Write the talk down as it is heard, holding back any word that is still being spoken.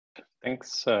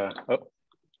Thanks.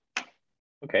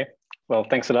 Okay. Well,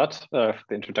 thanks a lot for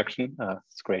the introduction.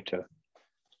 It's great to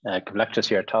give lectures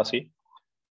here at TASI.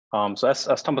 So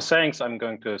as Tom was saying, so I'm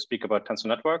going to speak about tensor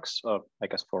networks, I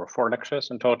guess for 4 lectures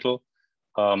in total.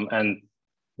 And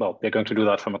well, we're going to do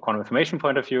that from a quantum information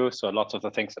point of view. So lots of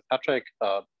the things that Patrick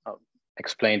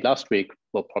explained last week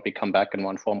will probably come back in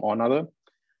one form or another.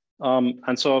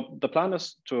 And so the plan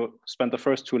is to spend the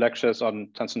first 2 lectures on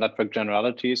tensor network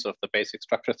generalities of the basic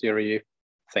structure theory,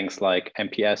 things like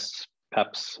MPS,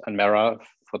 PEPS, and MERA,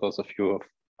 for those of you who have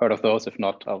heard of those. If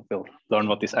not, we'll learn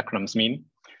what these acronyms mean.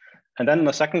 And then in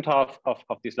the second half of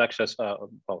these lectures,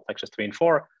 well, lectures 3 and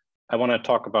 4, I want to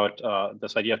talk about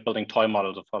this idea of building toy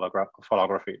models of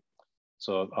holography.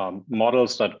 So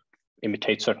models that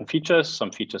imitate certain features,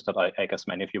 some features that I guess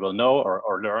many of you will know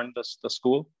or learn this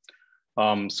school.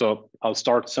 So I'll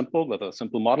start simple with a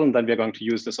simple model, and then we're going to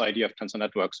use this idea of tensor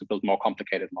networks to build more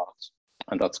complicated models.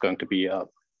 And that's going to be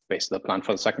basically the plan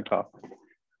for the second half.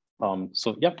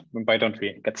 So yeah, why don't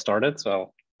we get started? So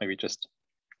I'll maybe just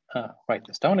write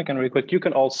this down again really quick. You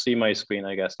can all see my screen,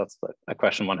 I guess. That's a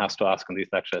question one has to ask in these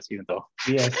lectures, even though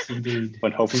yes, indeed.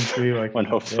 one hopes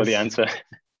for the answer.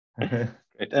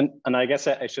 Great. And I guess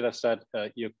I should have said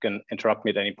you can interrupt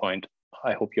me at any point.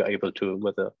 I hope you're able to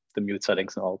with the mute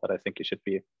settings and all, but I think you should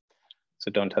be.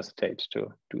 So don't hesitate to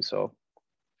do so.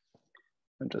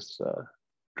 I'm just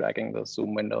dragging the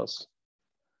Zoom windows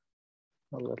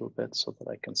a little bit so that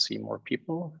I can see more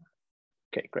people.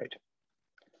 Okay, great.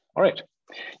 All right.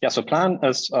 Yeah, so plan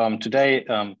is today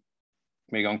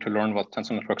we're going to learn what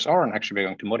tensor networks are, and actually we're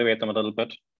going to motivate them a little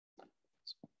bit.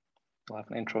 So we'll have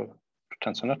an intro to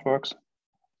tensor networks,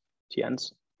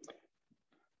 TNs.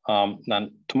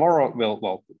 Then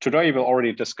tomorrow today we'll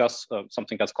already discuss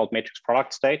something that's called matrix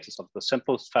product state. It's the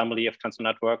simplest family of tensor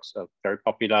networks, very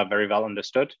popular, very well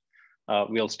understood.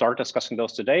 We'll start discussing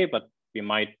those today, but we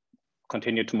might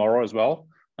continue tomorrow as well.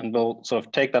 And we'll sort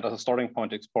of take that as a starting point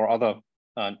to explore other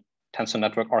tensor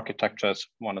network architectures.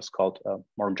 One is called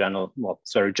more general, well,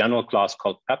 it's a very general class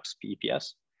called PEPS,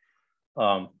 PEPS,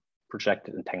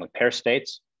 projected entangled pair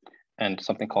states, and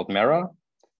something called MERA,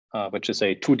 which is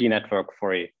a 2D network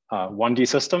for a 1D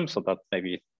system. So that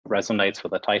maybe resonates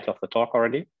with the title of the talk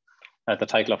already, the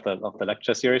title of the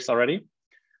lecture series already.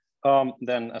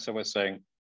 Then, as I was saying,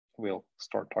 we'll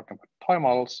start talking about toy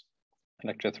models in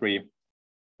lecture 3.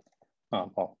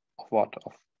 Of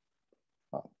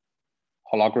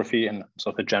holography in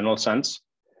sort of a general sense.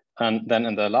 And then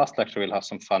in the last lecture, we'll have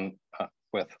some fun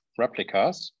with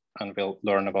replicas, and we'll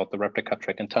learn about the replica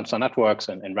trick in tensor networks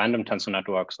and in random tensor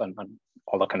networks and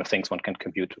all the kind of things one can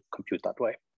compute that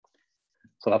way.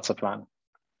 So that's the plan.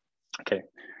 Okay,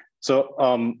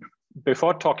 so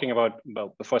before talking about,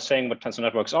 well, before saying what tensor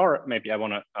networks are, maybe I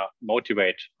want to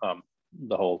motivate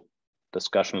the whole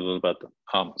discussion a little bit.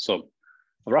 So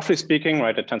roughly speaking,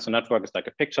 right, a tensor network is like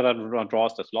a picture that one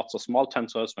draws. There's lots of small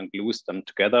tensors. One glues them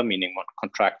together, meaning one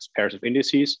contracts pairs of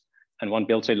indices, and one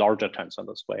builds a larger tensor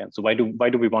this way. And so why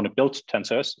do we want to build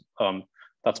tensors?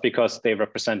 That's because they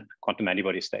represent quantum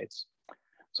antibody states.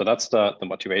 So that's the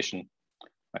motivation,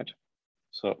 right?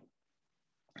 So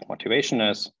motivation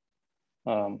is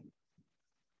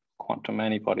quantum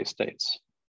antibody states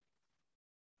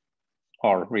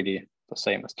are really the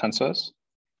same as tensors,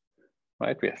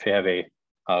 right? If we have a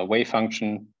wave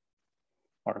function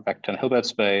or a vector in Hilbert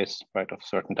space, right, of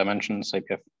certain dimensions, say we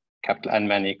have capital N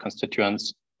many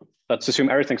constituents. Let's assume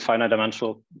everything's finite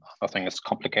dimensional. Nothing is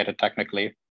complicated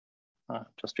technically.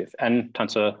 Just we have n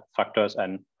tensor factors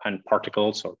and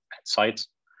particles or sites,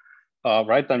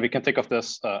 right? Then we can think of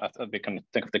this. We can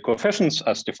think of the coefficients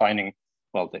as defining,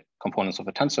 well, the components of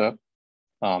a tensor.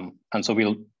 And so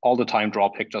we'll all the time draw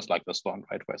pictures like this one,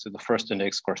 right? Where so the first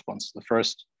index corresponds to the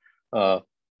first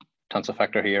tensor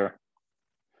factor here,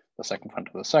 the second one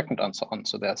to the second, and so on.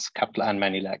 So there's capital N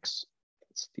many legs.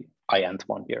 It's the I-nth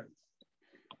one here.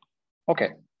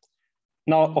 Okay.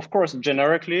 Now, of course,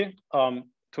 generically,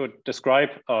 to describe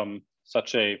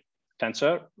such a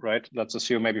tensor, right? Let's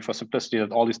assume maybe for simplicity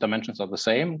that all these dimensions are the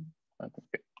same. I'm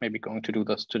maybe going to do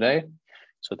this today.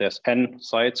 So there's n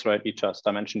sites, right? Each has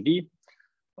dimension d.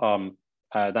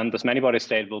 Then this many-body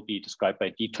state will be described by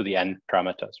d to the n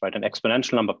parameters, right? An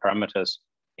exponential number of parameters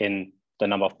in the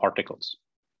number of particles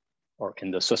or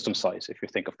in the system size. If you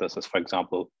think of this as, for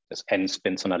example, as n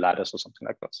spins on a lattice or something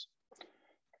like this.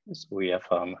 So we have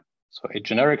so a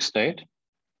generic state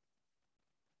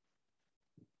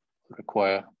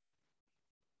require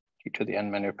d to the n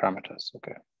many parameters.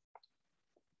 Okay.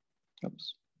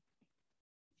 Oops.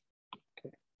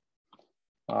 Okay.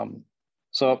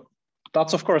 So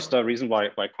that's of course the reason why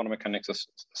quantum mechanics is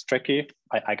tricky.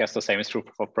 I guess the same is true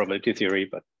for probability theory,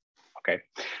 but Okay,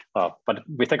 but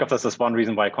we think of this as one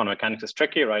reason why quantum mechanics is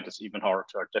tricky, right? It's even hard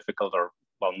or difficult or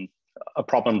a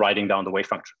problem writing down the wave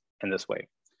function in this way.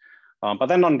 But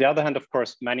then on the other hand, of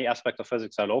course, many aspects of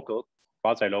physics are local,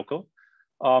 quasi-local.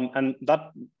 And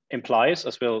that implies,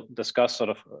 as we'll discuss sort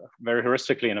of very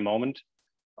heuristically in a moment,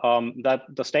 that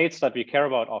the states that we care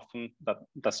about often,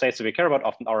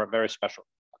 are very special.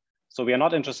 So we are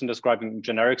not interested in describing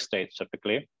generic states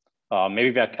typically.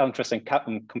 Maybe we are interested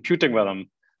in computing with them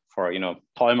for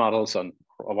toy models or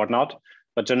whatnot,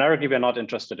 but generically we are not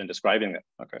interested in describing them.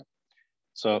 Okay,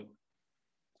 so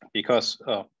because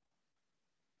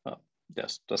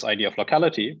there's this idea of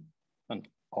locality, and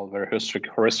all very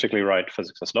heuristically write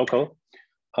physics as local,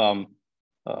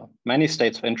 many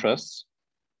states of interests,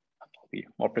 I'll be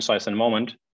more precise in a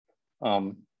moment,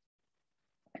 are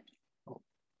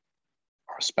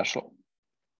special.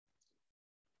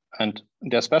 And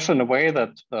they're special in a way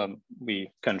that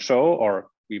we can show, or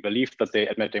we believe that they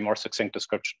admit a more succinct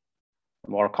description, a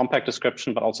more compact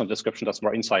description, but also a description that's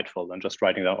more insightful than just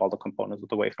writing down all the components of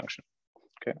the wave function.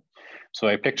 Okay, so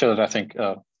a picture that I think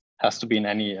has to be in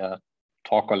any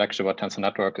talk or lecture about tensor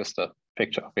network is the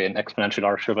picture of an exponentially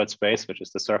large Hilbert space, which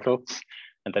is the circle.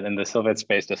 And then in the Hilbert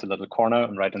space, there's a little corner,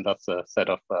 and right, and that's a set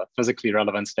of physically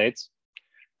relevant states.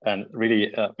 And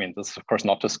really, I mean, this is of course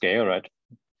not to scale, right?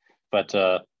 But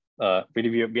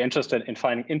really, we're interested in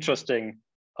finding interesting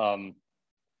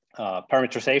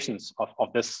parameterizations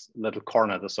of this little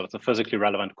corner, the sort of the physically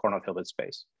relevant corner of Hilbert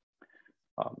space,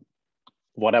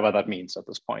 whatever that means at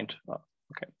this point.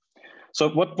 Okay, so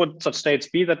what would such states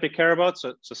be that we care about?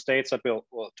 So states that we'll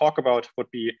talk about would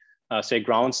be, say,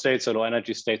 ground states or low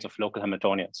energy states of local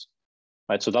Hamiltonians.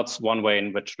 Right, so that's one way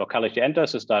in which locality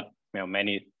enters, is that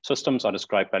many systems are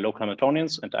described by local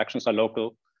Hamiltonians, interactions are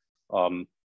local,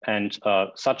 and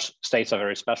such states are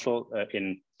very special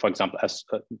for example, as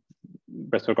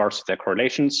with regards to their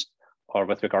correlations or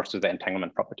with regards to their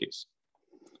entanglement properties.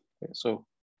 Okay, so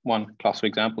one class of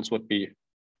examples would be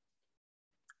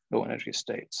low energy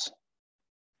states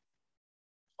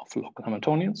of local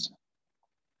Hamiltonians.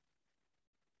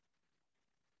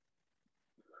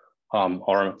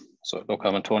 Or so local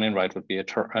Hamiltonian, right, would be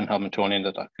an Hamiltonian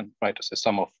that I can write as a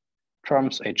sum of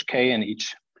terms hk, and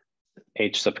each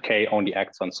h sub k only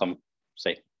acts on some,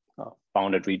 say,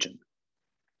 bounded region,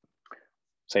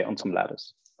 say on some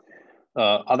lattice.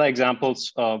 Other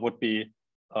examples would be,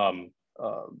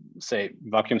 say,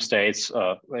 vacuum states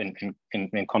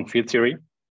in quantum field theory.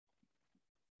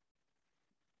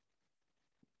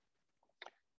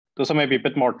 Those are maybe a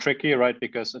bit more tricky, right?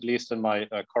 Because at least in my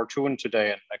cartoon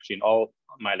today, and actually in all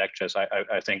my lectures,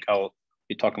 I think I'll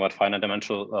be talking about finite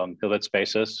dimensional Hilbert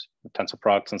spaces, tensor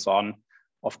products, and so on.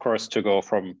 Of course, to go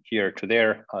from here to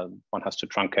there, one has to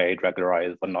truncate,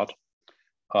 regularize, whatnot,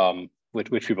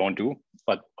 which we won't do.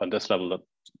 But on this level,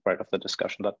 right of the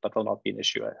discussion, that will not be an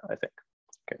issue, I think.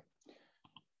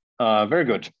 Okay, very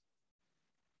good.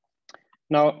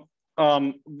 Now,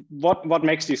 what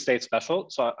makes these states special?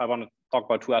 So I want to talk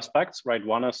about two aspects, right?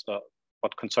 One is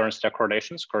what concerns their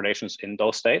correlations in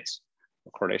those states,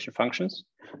 correlation functions,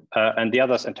 and the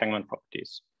other is entanglement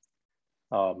properties.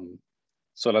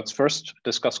 So let's first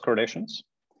discuss correlations.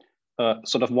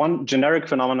 Sort of one generic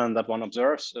phenomenon that one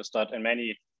observes is that in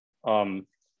many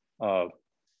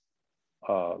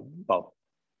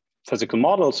physical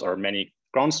models or many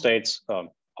ground states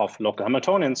of local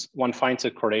Hamiltonians, one finds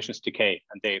that correlations decay,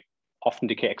 and they often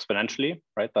decay exponentially,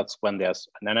 right? That's when there's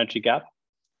an energy gap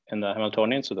in the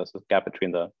Hamiltonian. So there's a gap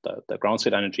between the ground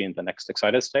state energy and the next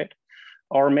excited state.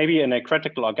 Or maybe in a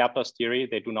critical or gapless theory,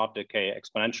 they do not decay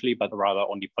exponentially, but rather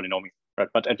only polynomial, right?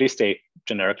 But at least they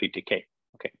generically decay,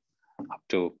 okay, up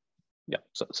to, yeah,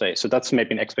 so that's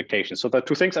maybe an expectation. So the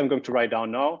two things I'm going to write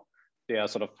down now, they are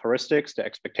sort of heuristics, they're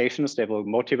expectations, they will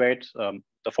motivate,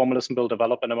 the formalism will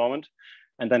develop in a moment.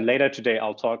 And then later today,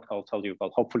 I'll tell you,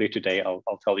 well, hopefully today,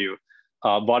 I'll tell you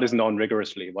what is known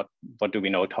rigorously, what do we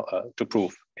know to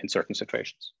prove in certain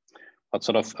situations. But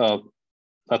sort of,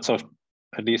 let's sort of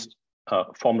at least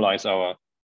formalize our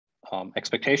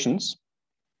expectations,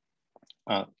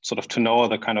 sort of to know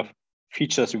the kind of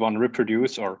features we want to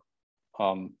reproduce, or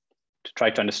to try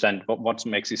to understand what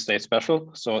makes these states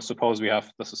special. So suppose we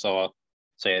have, this is our,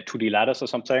 say, a 2D lattice or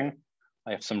something.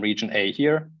 I have some region A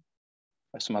here,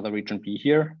 I have some other region B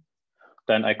here.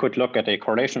 Then I could look at a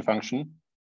correlation function,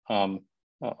 for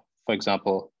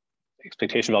example,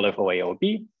 expectation value of OA, OB,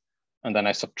 and then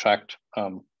I subtract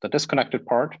the disconnected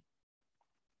part.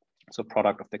 So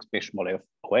product of the expectation value of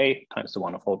OA times the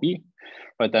one of OB.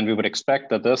 But then we would expect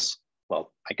that this,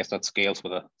 well, I guess that scales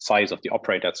with the size of the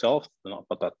operator itself,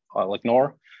 but that I'll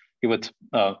ignore. You would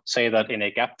say that in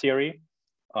a gap theory,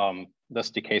 this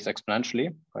decays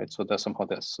exponentially, right? So there's somehow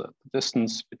this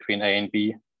distance between A and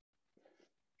B,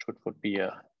 which would be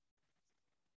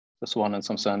this one in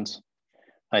some sense,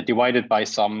 divided by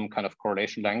some kind of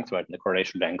correlation length, right? And the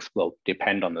correlation length will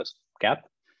depend on this gap.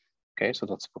 Okay, so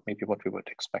that's maybe what we would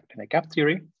expect in a gap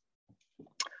theory.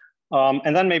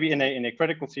 And then maybe in a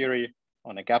critical theory,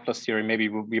 on a gapless theory, maybe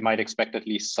we might expect at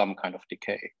least some kind of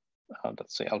decay.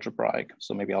 Let's say algebraic.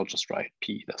 So maybe I'll just write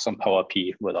P, there's some power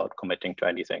P without committing to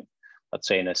anything. Let's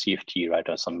say in a CFT, right,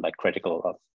 or some like critical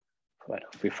of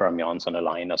free fermions on a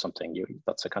line or something.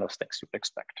 That's the kind of things you would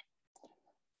expect.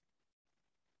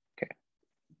 Okay.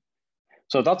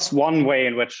 So that's one way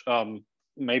in which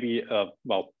maybe,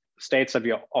 well, states that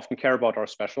we often care about are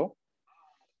special.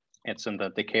 It's in the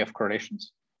decay of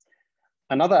correlations.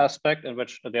 Another aspect in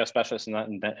which they are special is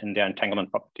in their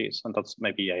entanglement properties, and that's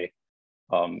maybe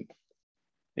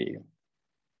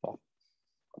well,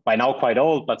 by now quite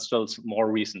old, but still more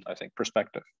recent, I think,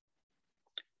 perspective.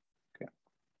 Okay.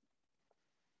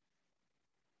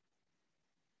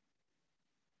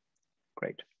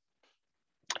 Great.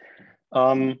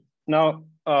 Now,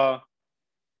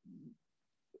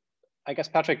 I guess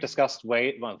Patrick discussed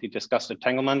he discussed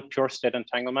entanglement, pure state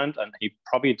entanglement, and he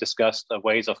probably discussed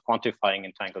ways of quantifying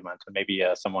entanglement. And maybe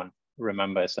someone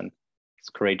remembers and is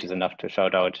courageous enough to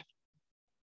shout out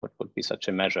what would be such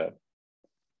a measure.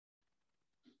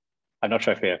 I'm not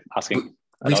sure if we're asking.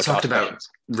 We've talked about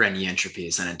Renyi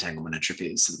entropies and entanglement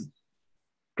entropies. And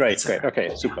great.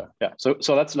 Okay, super. Yeah. So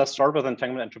let's start with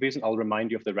entanglement entropies, and I'll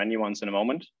remind you of the Renyi ones in a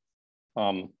moment.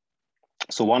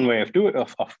 So one way of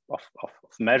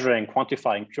measuring,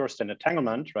 quantifying pure state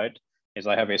entanglement, right, is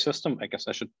I have a system. I guess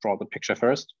I should draw the picture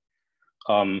first.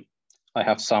 I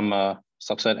have some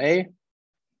subset A,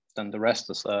 then the rest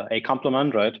is A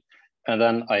complement, right? And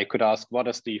then I could ask, what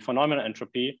is the phenomenal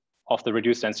entropy of the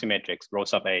reduced density matrix rho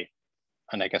sub A?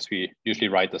 And I guess we usually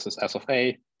write this as S of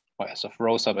A or S of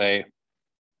rho sub A,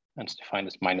 and it's defined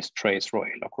as minus trace rho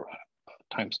A log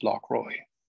times log rho A.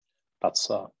 That's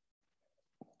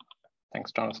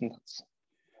thanks, Jonathan. That's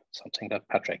something that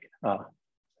Patrick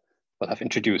will have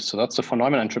introduced. So that's the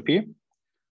phenomenal entropy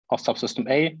of subsystem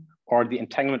A, or the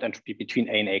entanglement entropy between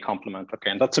A and A complement.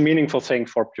 Okay, and that's a meaningful thing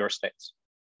for pure states.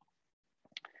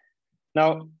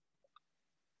 Now,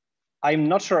 I'm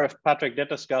not sure if Patrick did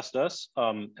discuss this.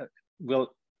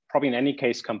 We'll probably in any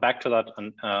case come back to that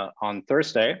on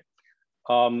Thursday.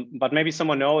 But maybe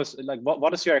someone knows, like,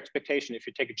 what is your expectation if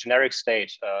you take a generic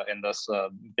state in this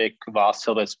big, vast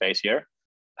Hilbert space here,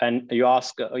 and you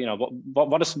ask,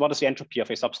 what is the entropy of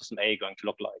a subsystem A going to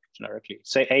look like generically?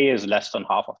 Say A is less than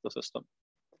half of the system.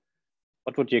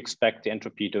 What would you expect the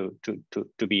entropy to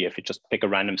be if you just pick a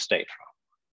random state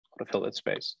out of Hilbert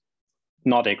space,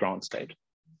 not a ground state?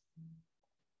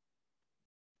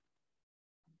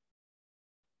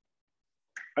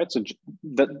 Right, so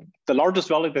the largest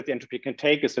value that the entropy can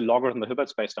take is the logarithm of the Hilbert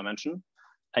space dimension,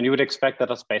 and you would expect that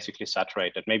that's basically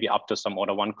saturated, maybe up to some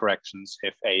order 1 corrections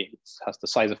if A has the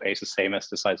size of A is the same as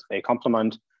the size of A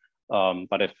complement.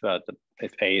 But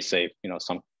if A is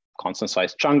some constant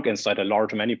size chunk inside a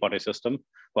large many-body system,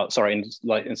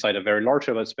 inside a very large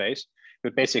Hilbert space, you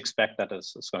would basically expect that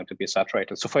it's going to be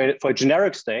saturated. So for a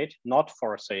generic state, not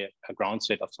for say a ground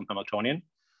state of some Hamiltonian,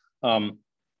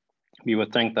 we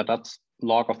would think that that's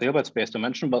log of the Hilbert space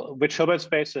dimension, but which Hilbert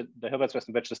space? The Hilbert space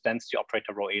in which this density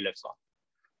operator rho A lives on,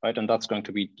 right? And that's going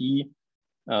to be D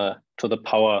to the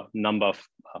power number of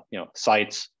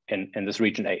sites in this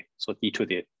region A. So D to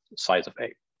the size of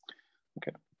A.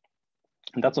 Okay,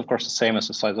 and that's of course the same as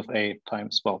the size of A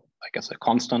times, well, I guess a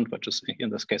constant, which is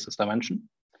in this case this dimension.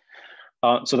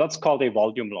 So that's called a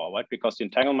volume law, right? Because the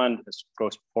entanglement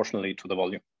grows proportionally to the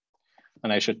volume.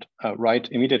 And I should write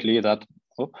immediately that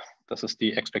this is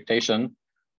the expectation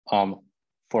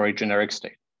for a generic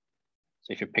state.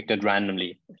 So if you picked it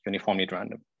randomly, uniformly at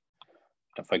random.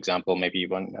 For example, maybe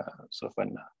when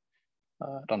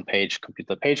on page, compute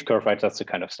the page curve, right? That's the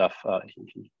kind of stuff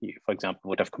he, for example,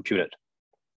 would have computed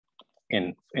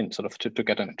in sort of to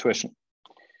get an intuition.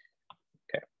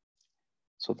 Okay,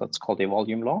 so that's called a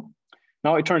volume law.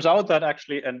 Now it turns out that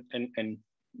actually in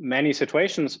many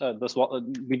situations,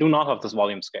 we do not have this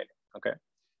volume scaling. Okay.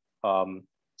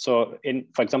 So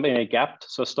for example, in a gapped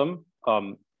system,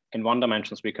 in 1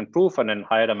 dimensions we can prove, and in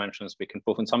higher dimensions we can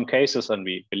prove in some cases, and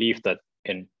we believe that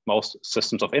in most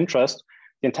systems of interest,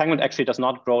 the entanglement actually does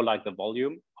not grow like the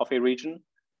volume of a region,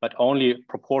 but only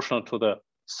proportional to the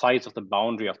size of the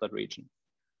boundary of that region.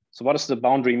 So what does the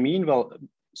boundary mean? Well,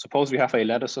 suppose we have a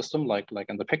lattice system like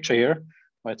in the picture here,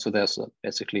 right? So there's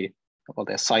basically, well,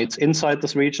 there's sites inside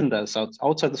this region, there's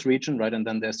outside this region, right? And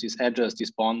then there's these edges,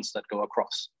 these bonds that go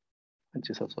across. And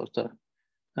these are sort of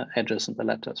edges and the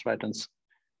letters, right? And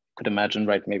could imagine,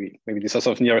 right? Maybe these are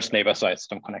sort of nearest neighbor sites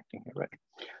that I'm connecting here, right?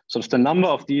 So it's the number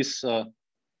of these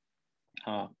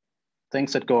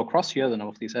things that go across here, the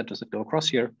number of these edges that go across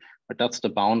here, but that's the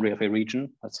boundary of a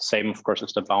region. That's the same, of course,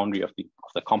 as the boundary of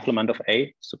the complement of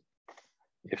A. So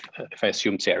if I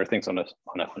assume, say, everything's on a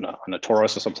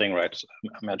torus or something, right? So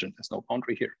imagine there's no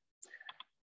boundary here.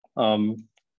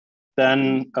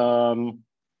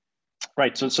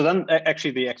 Right, so then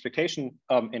actually the expectation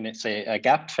in, say, a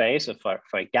gapped phase, if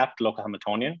I gapped local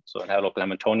Hamiltonian, so I have a local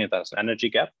Hamiltonian that's an energy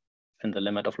gap in the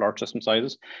limit of large system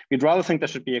sizes, we'd rather think there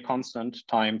should be a constant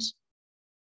times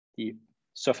the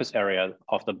surface area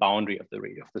of the boundary of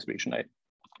this region A.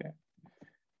 Okay,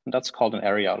 and that's called an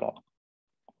area law.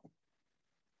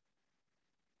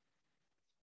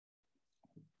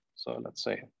 So let's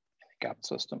say in a gapped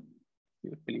system,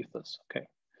 you would believe this. Okay.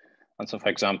 And so, for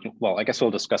example, well, I guess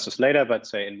we'll discuss this later, but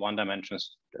say in one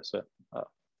dimensions, there's a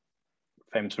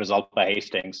famous result by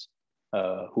Hastings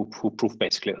who proved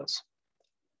basically this.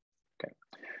 Okay.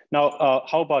 Now,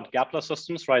 how about gapless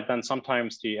systems, right? Then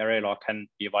sometimes the area law can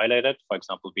be violated. For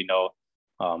example, we know,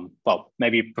 well,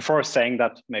 maybe before saying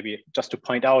that, maybe just to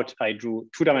point out, I drew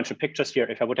two-dimensional pictures here.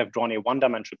 If I would have drawn a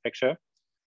one-dimensional picture,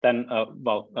 then,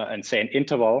 and say an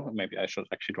interval, maybe I should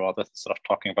actually draw this instead of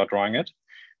talking about drawing it.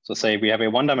 So say we have a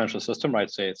one-dimensional system, right?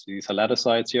 Say these are lattice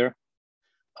sides here.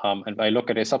 And I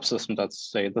look at a subsystem that's,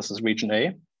 say, this is region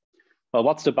A. Well,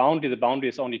 what's the boundary? The boundary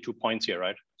is only 2 points here,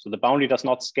 right? So the boundary does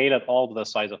not scale at all with the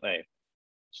size of A.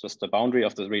 It's just the boundary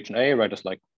of the region A, right? It's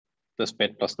like this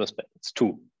bit plus this bit, it's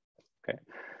 2. Okay.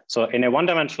 So in a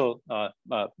one-dimensional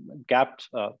gapped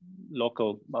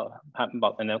local,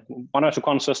 in a one-dimensional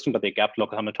quantum system, but a gapped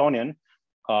local Hamiltonian,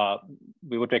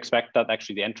 we would expect that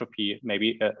actually the entropy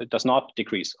maybe does not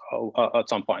decrease at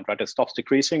some point, right? It stops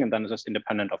decreasing and then it's just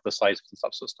independent of the size of the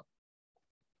subsystem.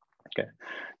 Okay.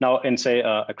 Now in, say,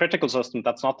 a critical system,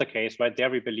 that's not the case, right? There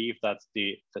we believe that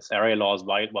this area law is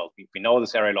violated. Well, we know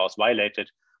this area law is violated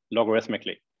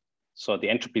logarithmically. So the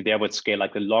entropy there would scale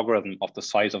like the logarithm of the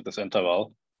size of this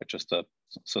interval, which is the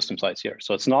system size here.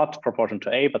 So it's not proportional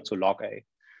to A, but to log A.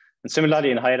 And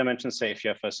similarly, in higher dimensions, say if you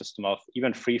have a system of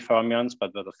even free fermions,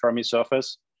 but with a Fermi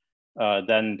surface,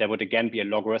 then there would again be a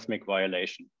logarithmic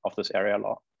violation of this area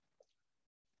law.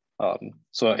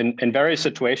 So in various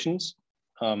situations,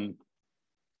 the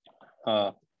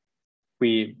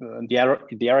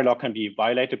area law can be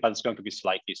violated, but it's going to be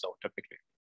slightly so typically.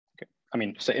 Okay. I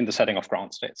mean, so in the setting of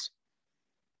ground states.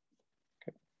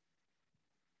 Okay.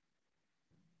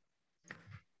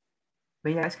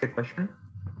 May I ask a question?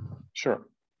 Sure.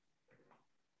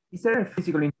 Is there a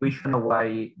physical intuition of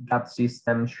why gap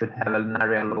systems should have an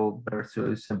area law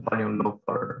versus a volume law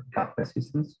for gapless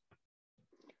systems?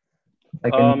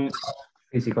 Like a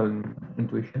physical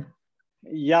intuition?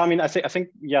 Yeah, I mean, I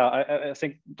think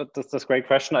that's a great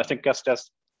question. I think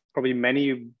there's probably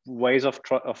many ways of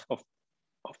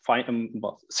finding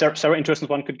well, several intuitions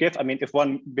one could give. I mean, if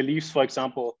one believes, for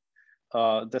example,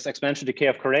 this exponential decay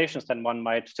of correlations, then one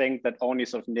might think that only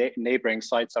sort of neighboring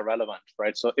sites are relevant,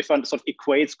 right? So if one sort of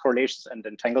equates correlations and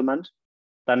entanglement,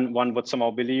 then one would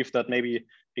somehow believe that maybe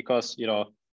because, you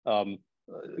know,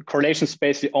 correlation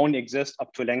space only exist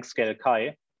up to a length scale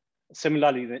chi.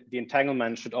 Similarly, the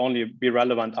entanglement should only be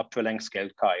relevant up to a length scale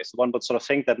chi. So one would sort of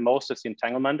think that most of the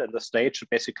entanglement in the state should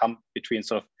basically come between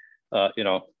sort of, you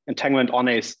know, entanglement on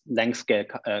a length scale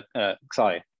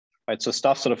xi. Right, so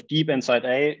stuff sort of deep inside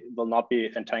A will not be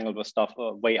entangled with stuff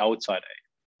way outside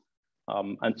A.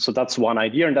 And so that's one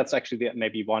idea, and that's actually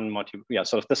maybe one motive. Yeah,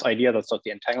 sort of this idea that sort of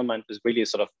the entanglement is really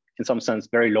sort of, in some sense,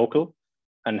 very local,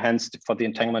 and hence for the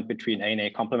entanglement between A and A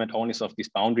complement, only sort of these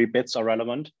boundary bits are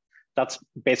relevant. That's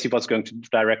basically what's going to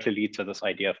directly lead to this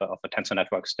idea of a tensor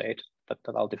network state that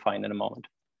I'll define in a moment.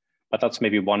 But that's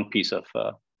maybe one piece of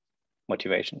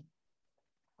motivation.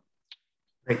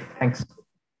 Great, thanks.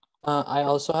 I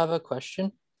also have a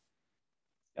question.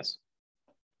 Yes.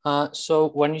 So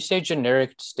when you say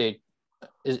generic state,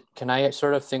 can I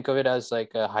sort of think of it as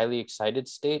like a highly excited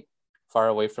state, far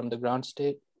away from the ground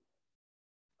state?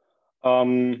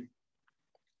 I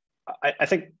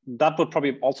think that would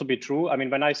probably also be true. I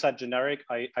mean, when I said generic,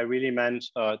 I really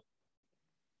meant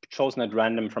chosen at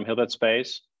random from Hilbert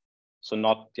space, so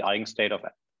not the eigenstate of,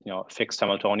 you know, fixed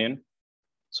Hamiltonian.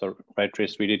 So right,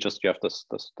 it's really just you have this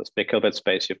big Hilbert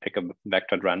space. You pick a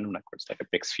vector at random, like it's like a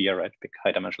big sphere, right? Big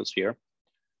high dimensional sphere.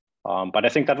 But I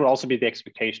think that would also be the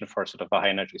expectation for sort of a high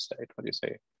energy state. What do you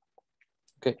say?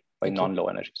 Okay. By non-low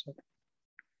energy state.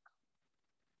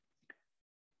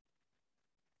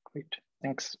 Great,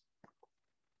 thanks.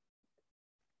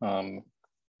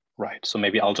 Right, so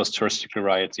maybe I'll just heuristically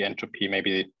write the entropy.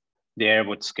 Maybe the area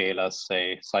would scale as,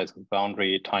 say, size of the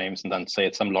boundary times, and then say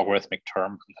it's some logarithmic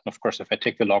term. And then of course, if I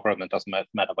take the logarithm, it doesn't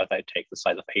matter whether I take the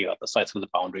size of A or the size of the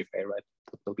boundary of A, right?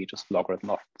 It will be just logarithm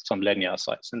of some linear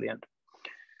size in the end.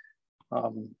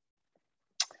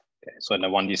 Okay, so in a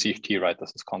 1D CFT, right,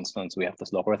 this is constant. So we have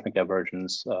this logarithmic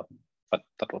divergence, but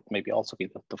that would maybe also be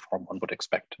the form one would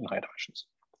expect in higher dimensions.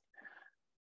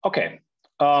 Okay.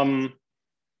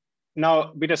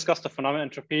 Now we discussed the phenomenon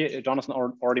entropy. Jonathan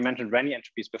already mentioned Renyi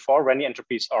entropies before. Renyi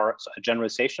entropies are a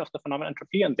generalization of the phenomenon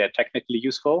entropy, and they're technically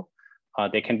useful.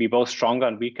 They can be both stronger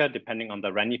and weaker depending on the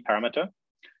Renyi parameter.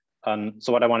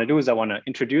 So what I want to do is I want to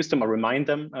introduce them or remind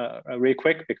them really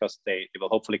quick, because they will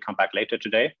hopefully come back later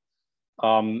today.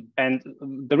 And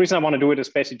the reason I want to do it is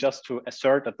basically just to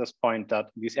assert at this point that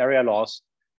these area laws,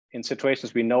 in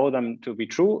situations we know them to be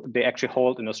true, they actually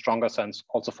hold in a stronger sense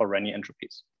also for Renyi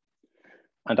entropies.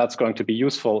 And that's going to be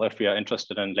useful if we are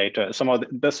interested in later. Somehow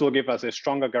this will give us a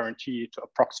stronger guarantee to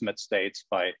approximate states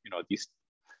by these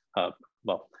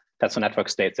well, Tensor network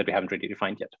states that we haven't really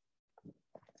defined yet.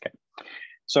 Okay,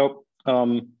 so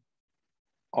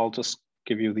I'll just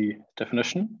give you the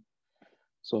definition.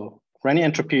 So Renyi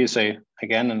entropy is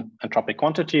again an entropic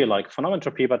quantity like phenomenon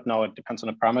entropy, but now it depends on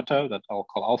a parameter that I'll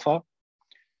call alpha.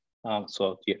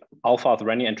 So the alpha of the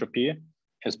Renyi entropy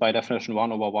is by definition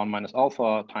 1 over 1 minus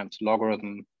alpha times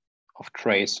logarithm of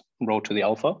trace rho to the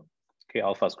alpha. Okay,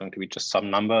 alpha is going to be just some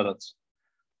number that's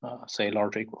say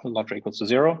larger equals to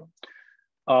 0.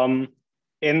 I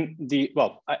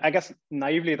guess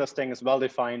naively this thing is well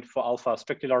defined for alpha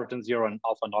strictly larger than 0 and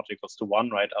alpha not equals to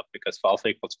 1, right? Because for alpha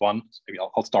equals 1, so maybe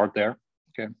I'll start there.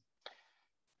 Okay.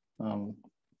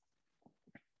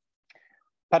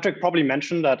 Patrick probably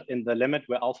mentioned that in the limit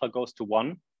where alpha goes to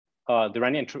 1, the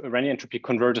Renyi entropy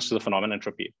converges to the phenomenon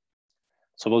entropy.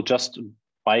 So we'll just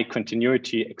by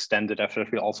continuity extend the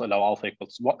definition. We'll also allow alpha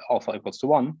equals to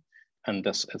 1. And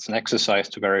this it's an exercise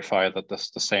to verify that this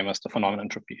is the same as the phenomenon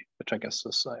entropy, which I guess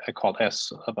is I called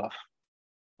S above.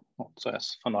 So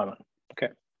S phenomenon.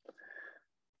 Okay.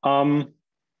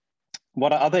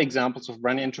 What are other examples of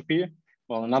Renyi entropy?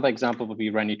 Well, another example would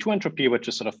be Renyi 2 entropy, which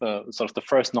is sort of the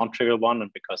first non-trivial one,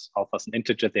 and because alpha is an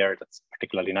integer there, that's a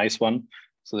particularly nice one.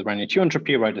 So the Renyi 2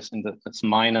 entropy, right, is it's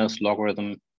minus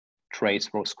logarithm trace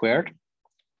rho squared.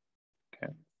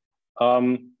 Okay.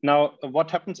 Now,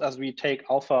 what happens as we take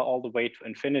alpha all the way to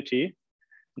infinity?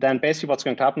 Then basically what's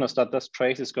going to happen is that this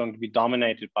trace is going to be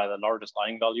dominated by the largest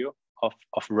eigenvalue of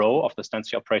rho, of the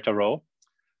density operator rho.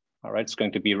 All right, it's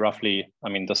going to be roughly, I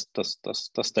mean, this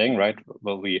thing, right,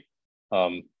 will be,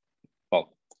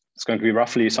 well, it's going to be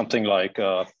roughly something like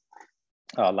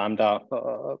lambda,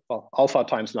 well, alpha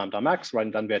times lambda max, right?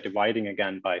 And then we are dividing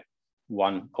again by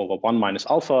 1 over 1 minus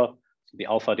alpha. So the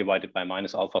alpha divided by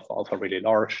minus alpha for alpha really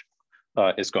large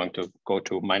is going to go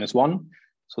to -1.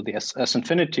 So the S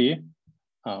infinity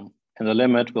in the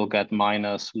limit will get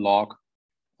minus log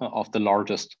of the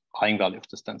largest eigenvalue of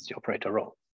this density operator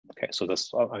rho. Okay, so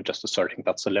this I'm just asserting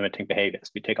that's the limiting behavior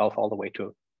as we take alpha all the way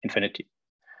to infinity.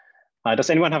 Does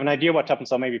anyone have an idea what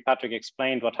happens? Or maybe Patrick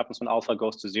explained what happens when alpha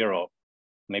goes to 0.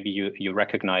 Maybe you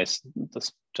recognize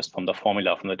this just from the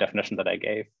formula, from the definition that I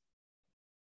gave.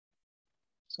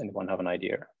 Does anyone have an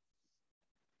idea?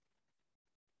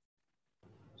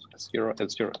 It's 0.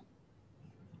 It's 0.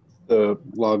 The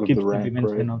log of the rank,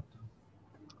 right?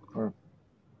 Or...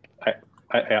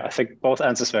 I think both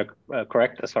answers were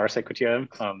correct as far as I could hear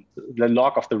them. The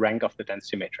log of the rank of the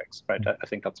density matrix, right? I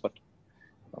think that's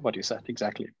what you said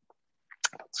exactly.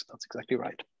 That's exactly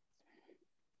right.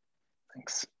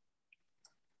 Thanks.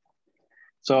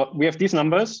 So we have these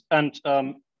numbers, and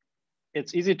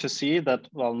it's easy to see that,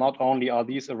 well, not only are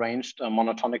these arranged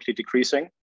monotonically decreasing,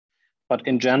 but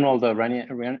in general, the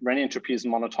Renyi entropy is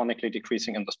monotonically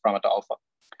decreasing in this parameter alpha.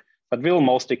 But we'll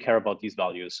mostly care about these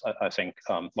values, I think,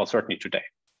 well, certainly today.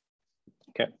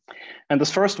 Okay, and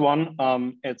this first one,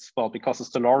 it's, well, because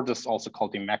it's the largest, also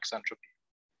called the max entropy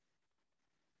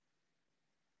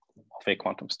of a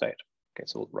quantum state. Okay,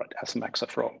 so we'll write S max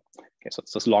of rho. Okay, so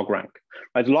it's this log rank.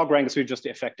 Right, the log rank is really just the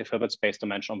effective Hilbert space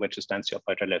dimension on which this density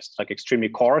operator lives. It's like extremely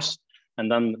coarse, and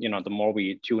then the more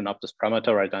we tune up this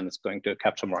parameter, right, then it's going to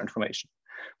capture more information.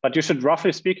 But you should,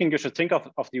 roughly speaking, you should think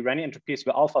of the Renyi entropies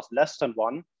where alpha is less than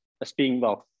 1 as being,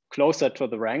 well, closer to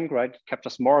the rank, right? It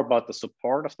captures more about the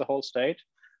support of the whole state.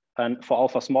 And for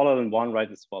alpha smaller than 1, right,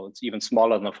 it's even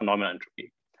smaller than the phenomenon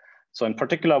entropy. So in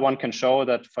particular, one can show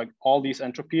that for all these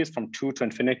entropies from 2 to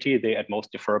infinity, they at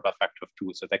most differ by a factor of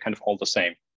 2. So they're kind of all the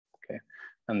same. Okay,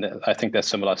 and I think there's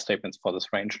similar statements for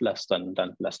this range less than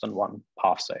 1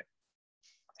 half, say.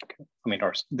 Okay, I mean,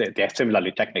 or they're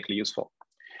similarly technically useful.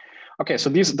 Okay, so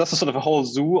this is sort of a whole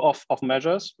zoo of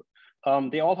measures.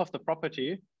 they all have the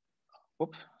property.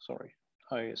 Whoop, sorry,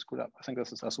 I screwed up. I think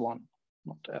this is S1,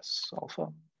 not S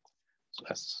alpha. So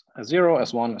S0,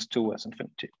 S1, S2, S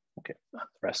infinity. Okay, the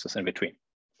rest is in between.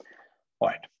 All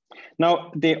right.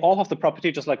 Now, they all have the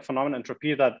property, just like phenomenon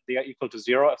entropy, that they are equal to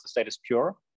 0 if the state is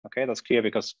pure. Okay, that's clear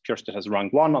because pure state has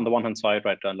rank 1 on the one hand side,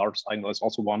 right? The largest eigenvalue is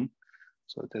also 1.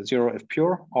 So they're 0 if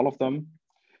pure, all of them.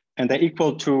 And they're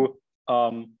equal to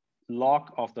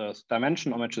log of the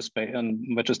dimension on which is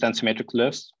then symmetric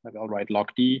lives. Maybe I'll write log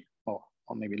D or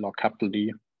maybe log capital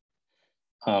D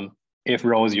if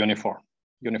rho is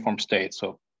uniform state.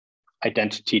 So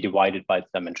identity divided by the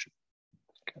dimension.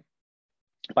 Okay.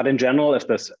 But in general, if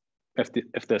the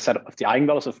set of the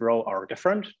eigenvalues of rho are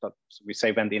different, so we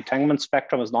say when the entanglement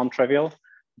spectrum is non-trivial,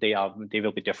 they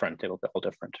will be different. They will be all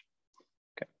different.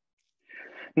 Okay.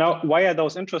 Now, why are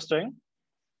those interesting?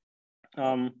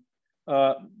 Well,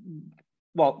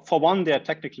 for one, they are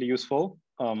technically useful,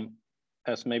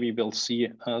 as maybe we'll see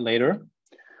later.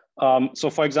 So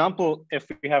for example, if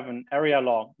we have an area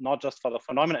law, not just for the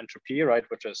phenomenon entropy, right,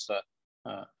 which is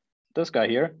this guy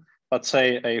here, but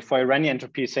say for a Renyi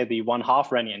entropy, say the 1/2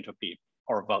 Renyi entropy,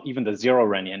 or well, even the 0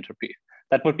 Renyi entropy,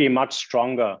 that would be a much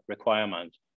stronger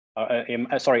requirement.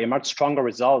 Sorry, a much stronger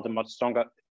result,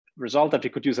 that we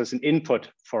could use as an input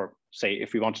for, say,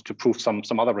 if we wanted to prove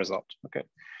some other result. Okay,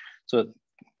 so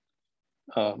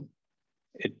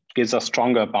it gives us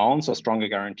stronger bounds or stronger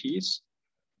guarantees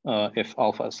if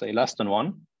alpha is, say, less than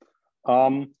 1.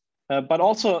 But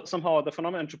also somehow the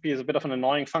phenomenon entropy is a bit of an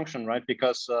annoying function, right?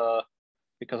 Because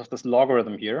of this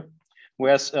logarithm here.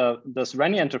 Whereas this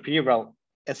Renyi entropy, well,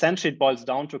 essentially it boils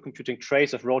down to computing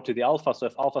trace of rho to the alpha. So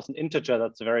if alpha is an integer,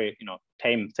 that's a very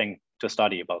tame thing to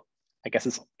study about. I guess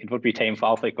it would be tame for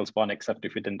alpha equals 1, except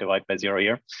if we didn't divide by 0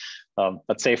 here.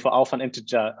 But say for alpha an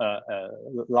integer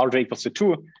larger or equals to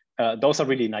 2, those are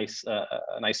really nice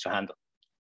to handle.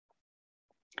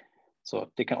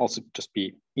 So they can also just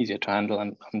be easier to handle,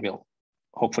 and we'll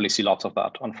hopefully see lots of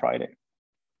that on Friday,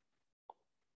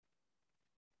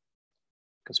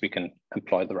 because we can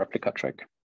employ the replica trick.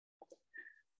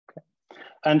 Okay.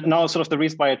 And now sort of the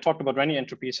reason why I talked about Renyi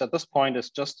entropies at this point is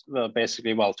just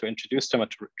basically, well, to introduce them,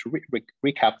 to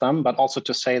recap them, but also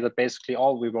to say that basically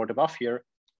all we wrote above here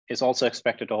is also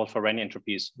expected to hold for Renyi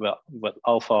entropies with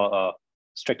alpha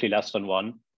strictly less than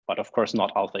 1, but of course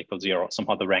not alpha equals 0.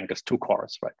 Somehow the rank is 2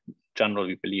 cores, right? Generally,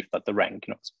 we believe that the rank,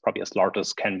 is probably as large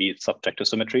as can be subject to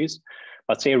symmetries.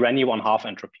 But say Renyi 1/2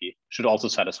 entropy should also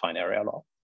satisfy an area law.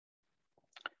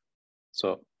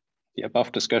 So the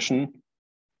above discussion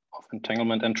of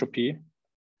entanglement entropy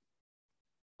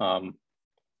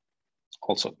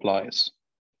also applies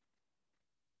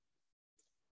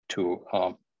to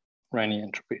Renyi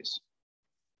entropies.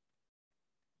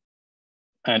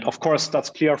 And of course, that's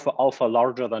clear for alpha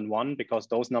larger than 1, because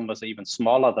those numbers are even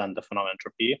smaller than the phenomenon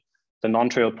entropy. The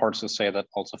non-trivial parts will say that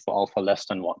also for alpha less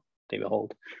than 1, they will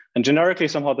hold. And generically,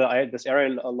 somehow this area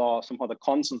law, somehow the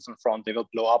constants in front, they will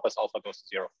blow up as alpha goes to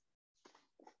 0.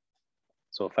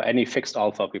 So for any fixed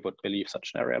alpha, we would believe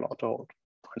such an area law to hold.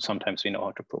 And sometimes we know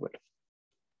how to prove it.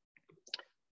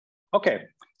 Okay,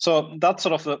 so that's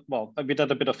sort of we did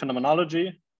a bit of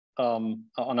phenomenology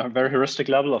on a very heuristic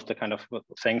level of the kind of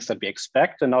things that we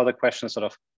expect. And now the question is sort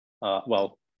of,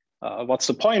 what's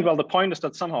the point? Well, the point is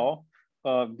that somehow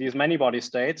these many body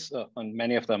states, and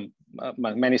many of them,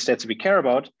 many states we care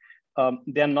about,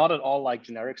 they're not at all like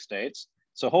generic states.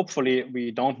 So hopefully we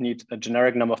don't need a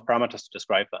generic number of parameters to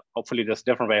describe them. Hopefully there's a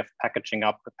different way of packaging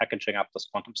up this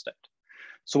quantum state.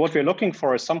 So what we're looking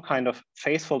for is some kind of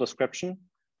faithful description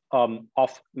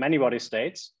of many body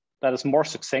states that is more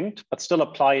succinct, but still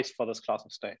applies for this class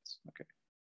of states. Okay,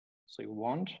 so you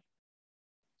want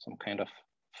some kind of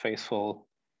faithful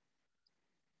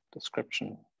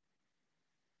description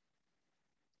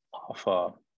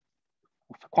of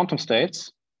quantum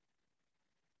states.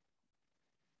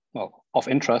 Well, of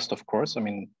interest, of course. I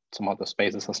mean, some of the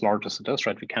space is as large as it is,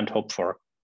 right? We can't hope for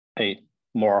a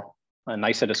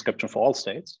nicer description for all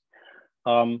states.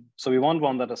 So we want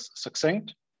one that is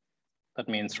succinct. That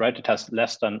means, right, it has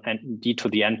less than d to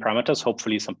the n parameters,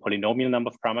 hopefully some polynomial number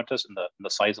of parameters in the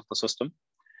size of the system.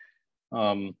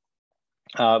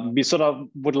 We sort of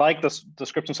would like this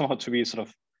description somehow to be sort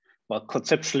of, well,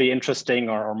 conceptually interesting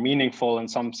or meaningful in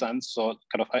some sense. So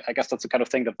kind of, I guess that's the kind of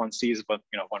thing that one sees, but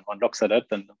when one looks at it,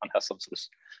 then one has some sort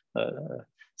of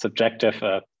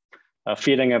subjective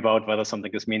feeling about whether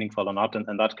something is meaningful or not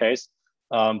in that case.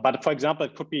 But for example,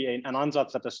 it could be an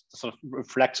ansatz that sort of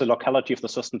reflects the locality of the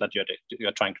system that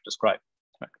you're trying to describe.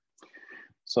 Right?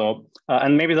 So,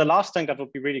 and maybe the last thing that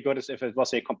would be really good is if it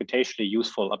was a computationally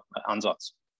useful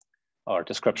ansatz. or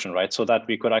description, right? So that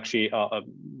we could actually,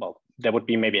 well, there would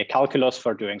be maybe a calculus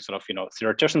for doing sort of,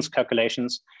 theoreticians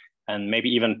calculations, and maybe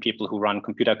even people who run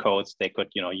computer codes, they could,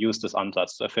 use this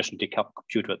ansatz to efficiently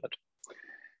compute with it.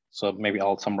 So maybe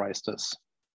I'll summarize this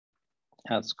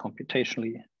as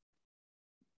computationally,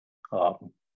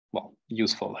 well,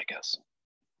 useful, I guess,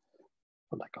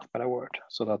 for lack of a better word.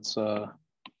 So that's kind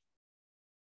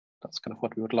of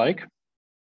what we would like.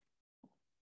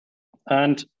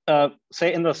 And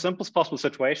say in the simplest possible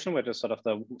situation, which is sort of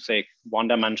the, say,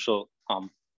 one-dimensional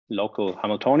local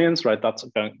Hamiltonians, right? That's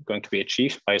going to be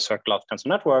achieved by a circle of tensor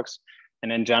networks.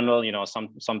 And in general,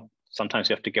 sometimes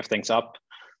you have to give things up.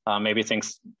 Maybe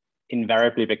things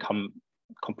invariably become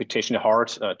computationally hard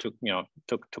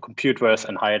to compute with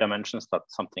in higher dimensions.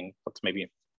 That's something that's maybe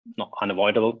not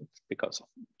unavoidable because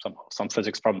some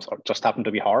physics problems just happen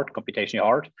to be hard, computationally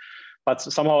hard. But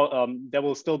somehow there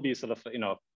will still be sort of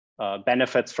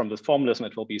benefits from this formalism.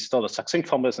 It will be still a succinct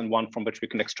formalism, and one from which we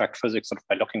can extract physics sort of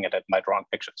by looking at it by drawing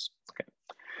pictures. Okay.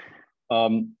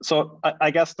 So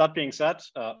I guess that being said,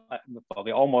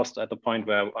 we're almost at the point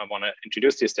where I want to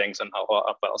introduce these things, and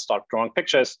I'll start drawing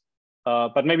pictures.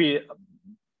 But maybe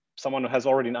someone has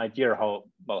already an idea how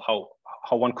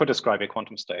one could describe a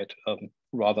quantum state,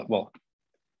 rather well,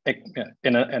 in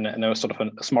a sort of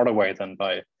a smarter way than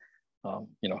by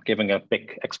giving a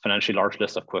big exponentially large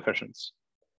list of coefficients.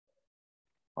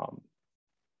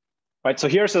 Right. So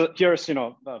here's well,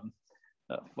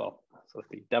 sort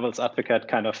of the devil's advocate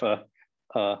kind of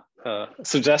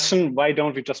suggestion. Why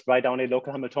don't we just write down a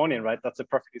local Hamiltonian? Right. That's a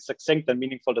perfectly succinct and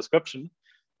meaningful description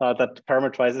that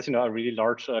parameterizes a really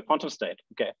large quantum state.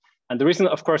 Okay. And the reason,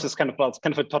 of course, is kind of, well, it's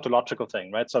kind of a tautological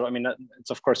thing, right? So I mean, it's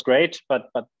of course great, but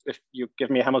if you give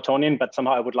me a Hamiltonian, but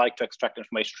somehow I would like to extract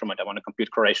information from it, I want to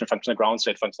compute correlation function, a ground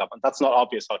state, for example, and that's not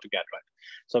obvious how to get, right?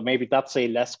 So maybe that's a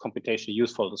less computationally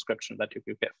useful description that you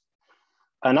could give.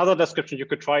 Another description you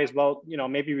could try is, well,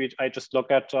 maybe I just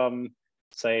look at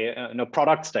say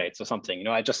product states or something.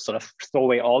 I just sort of throw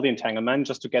away all the entanglement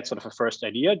just to get sort of a first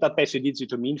idea. That basically leads you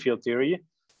to mean field theory.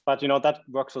 But that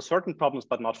works for certain problems,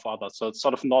 but not for others. So it's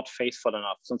sort of not faithful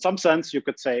enough. So in some sense, you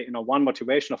could say, one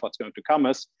motivation of what's going to come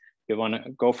is you want to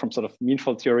go from sort of mean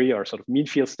field theory or sort of mean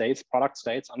field states, product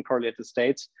states, uncorrelated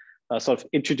states, sort of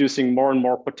introducing more and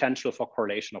more potential for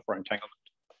correlation or for entanglement.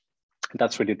 And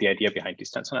that's really the idea behind these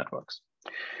tensor networks.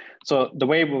 So the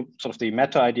way sort of the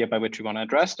meta idea by which we want to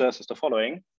address this is the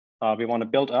following. We want to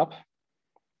build up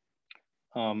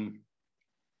a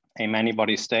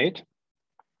many-body state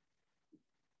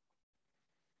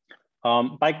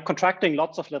by contracting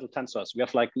lots of little tensors. We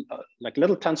have like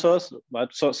little tensors,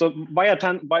 but so why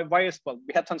is, well,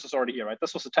 we had tensors already here, right?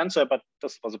 This was a tensor, but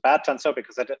this was a bad tensor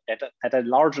because it had a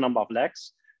large number of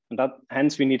legs, and that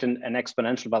hence we need an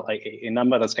exponential, but like a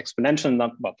number that's exponential.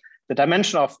 Well, the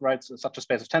dimension of, right, such a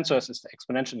space of tensors is the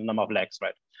exponential number of legs,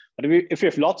 right? But if we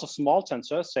have lots of small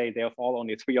tensors, say they have all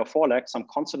only 3 or 4 legs, some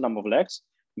constant number of legs,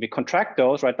 we contract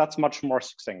those, right? That's much more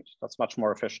succinct. That's much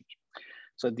more efficient.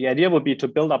 So the idea would be to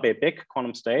build up a big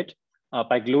quantum state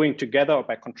by gluing together or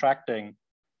by contracting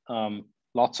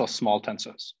lots of small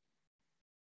tensors.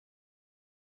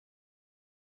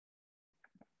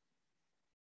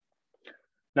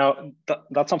 Now,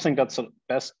 that's something that's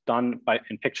best done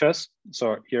in pictures.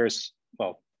 So here's,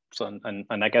 well, so and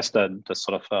I guess the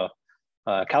sort of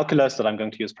calculus that I'm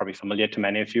going to use is probably familiar to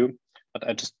many of you, but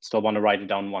I just still want to write it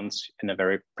down once in a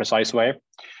very precise way.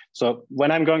 So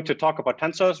when I'm going to talk about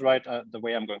tensors, right, the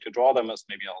way I'm going to draw them is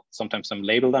maybe sometimes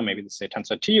label them, maybe they say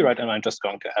tensor T, right? And I'm just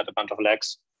going to add a bunch of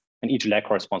legs, and each leg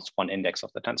corresponds to one index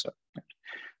of the tensor. Right?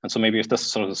 And so maybe if this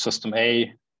is sort of the system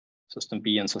A, system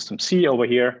B, and system C over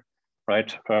here,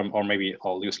 right? Or maybe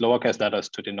I'll use lowercase letters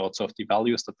to denote sort of the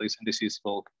values that these indices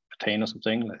will attain or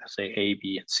something, let's say A,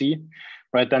 B, and C,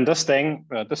 right? Then this thing,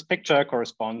 this picture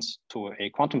corresponds to a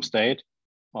quantum state.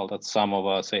 Well, that's sum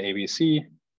over, say, ABC.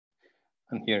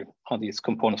 And here are these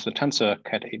components of the tensor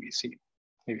cat ABC.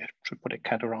 Maybe I should put a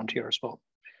cat around here as well.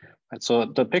 Right, so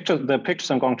the pictures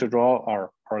I'm going to draw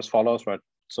are as follows, right?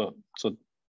 So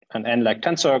an n-leg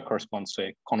tensor corresponds to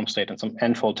a quantum state and some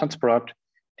n-fold tensor product.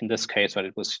 In this case, right,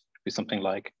 it was be something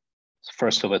like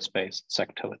first Hilbert space,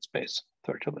 second Hilbert space,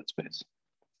 third Hilbert space.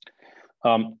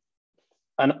 And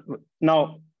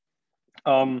now,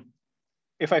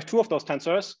 if I have 2 of those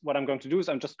tensors, what I'm going to do is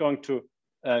I'm just going to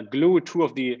glue 2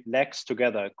 of the legs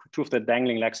together, 2 of the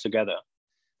dangling legs together.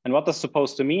 And what that's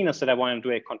supposed to mean is that I want to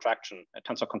do a contraction, a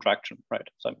tensor contraction, right?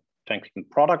 So I'm taking the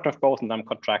product of both and I'm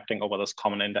contracting over this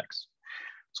common index.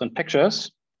 So in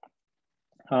pictures,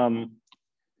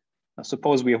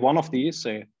 suppose we have one of these,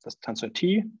 say this tensor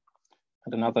T,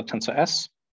 and another tensor S,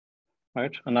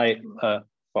 right? And I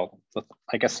well,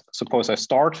 I guess suppose I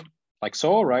start like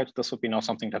so, right? This would be now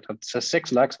something that has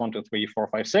 6 legs, 1, 2, 3, 4,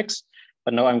 5, 6.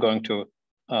 But now I'm going to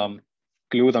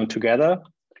glue them together,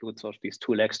 glue sort of these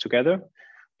 2 legs together.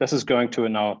 This is going to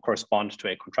now correspond to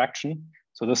a contraction.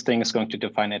 So this thing is going to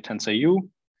define a tensor U.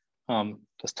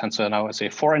 This tensor now is a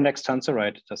 4-index tensor,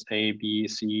 right? It has A, B,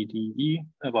 C, D, E.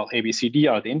 Well, A, B, C, D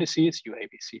are the indices, U, A,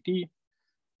 B, C, D,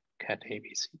 cat A,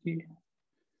 B, C, D.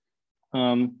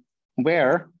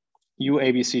 Where U,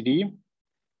 A, B, C, D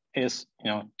is,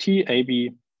 T, A,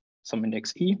 B, some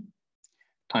index E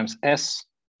times S,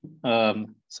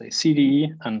 say C, D,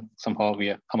 E, and somehow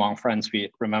we, among friends,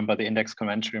 we remember the index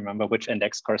convention, remember which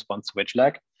index corresponds to which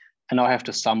leg. And now I have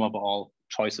to sum up all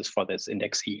choices for this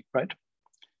index E, right?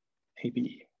 A, B,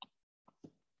 E.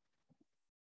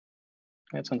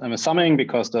 Right, so I'm summing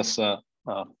because this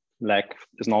leg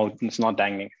is not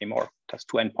dangling anymore. It has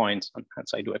 2 endpoints, and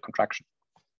hence I do a contraction.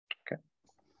 Okay.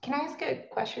 Can I ask a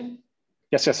question?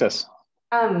 Yes, yes, yes.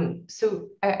 So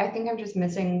I think I'm just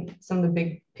missing some of the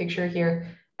big picture here.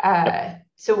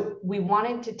 So we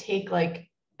wanted to take like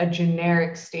a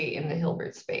generic state in the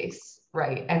Hilbert space,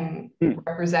 right? And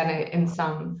represent it in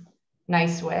some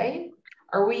nice way.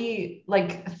 Are we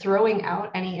like throwing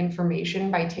out any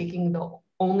information by taking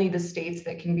only the states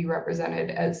that can be represented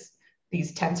as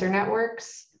these tensor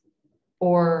networks,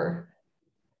 or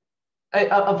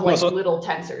of like little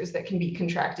tensors that can be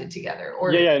contracted together,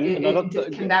 or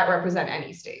can that represent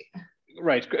any state?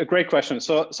 Right, great question.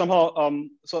 So somehow,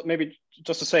 so maybe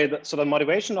just to say that, so the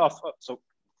motivation of, so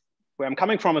where I'm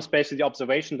coming from is basically the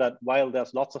observation that while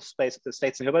there's lots of states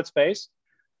in Hilbert space,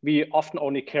 we often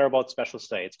only care about special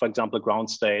states, for example, ground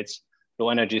states, low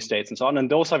energy states, and so on.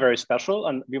 And those are very special.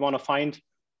 And we want to find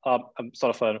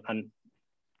sort of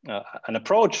an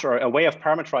approach or a way of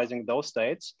parameterizing those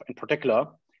states in particular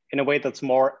in a way that's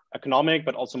more economic,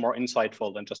 but also more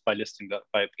insightful than just by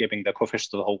giving the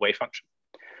coefficients of the whole wave function.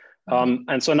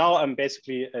 And so now I'm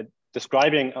basically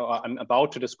describing, or I'm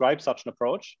about to describe such an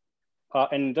approach.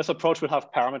 And this approach will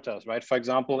have parameters, right? For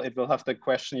example, it will have the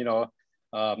question,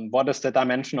 what is the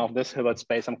dimension of this Hilbert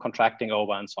space I'm contracting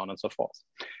over, and so on and so forth.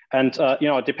 And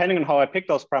depending on how I pick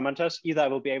those parameters, either I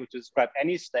will be able to describe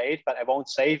any state, but I won't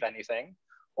save anything,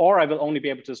 or I will only be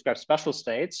able to describe special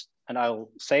states, and I'll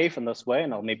save in this way,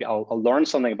 and I'll learn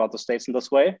something about the states in this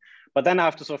way. But then I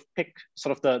have to sort of pick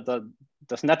sort of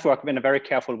this network in a very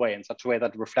careful way, in such a way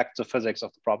that reflects the physics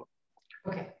of the problem.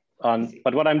 Okay.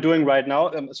 But what I'm doing right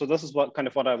now, so this is what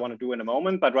I want to do in a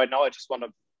moment. But right now, I just want to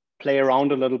play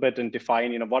around a little bit and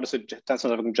define, what is a tensor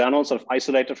network in general, sort of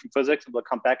isolated from physics. And we'll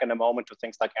come back in a moment to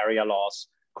things like area laws,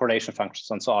 correlation functions,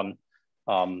 and so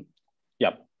on.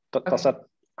 Yeah, does that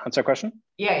answer your question?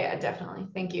 Yeah, definitely.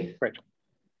 Thank you. Great.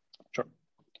 Sure.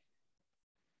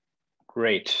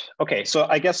 Great. Okay, so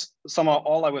I guess somehow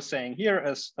all I was saying here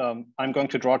is I'm going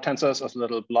to draw tensors as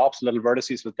little blobs, little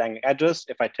vertices with dangling edges.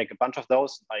 If I take a bunch of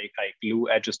those, I glue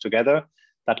edges together,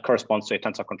 that corresponds to a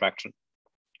tensor contraction.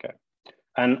 Okay.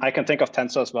 And I can think of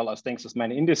tensors as well as things as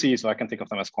many indices, so I can think of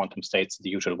them as quantum states the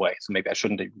usual way. So maybe I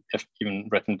shouldn't have even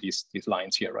written these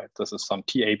lines here, right? This is some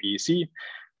T, A, B, C.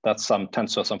 That's some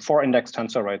tensor, some 4-index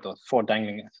tensor, right? Those 4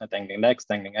 dangling legs,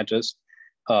 dangling edges,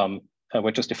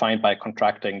 which is defined by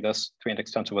contracting this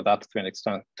 3-index tensor with that 3-index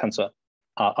tensor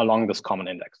along this common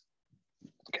index.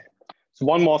 Okay. So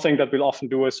one more thing that we'll often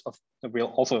do is we'll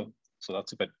also, so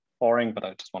that's a bit boring, but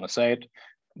I just want to say it.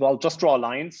 Well, just draw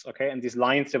lines, okay? And these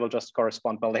lines, they will just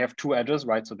correspond, well, they have 2 edges,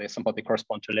 right? So they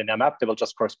correspond to a linear map. They will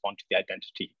just correspond to the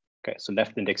identity. Okay, so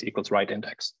left index equals right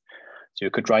index. So you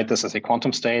could write this as a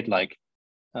quantum state, like,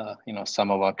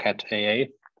 sum over cat AA,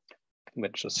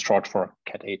 which is short for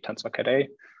cat A tensor cat A.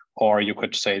 Or you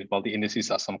could say, well, the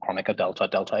indices are some Kronecker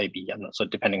delta AB, and so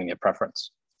depending on your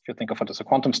preference. If you think of it as a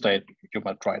quantum state, you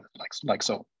might write it like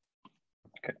so.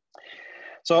 Okay.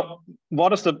 So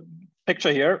what is the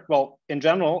picture here? Well, in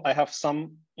general, I have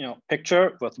some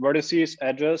picture with vertices,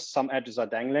 edges. Some edges are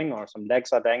dangling, or some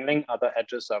legs are dangling. Other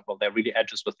edges are, well, they're really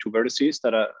edges with 2 vertices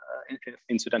that are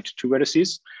incident to 2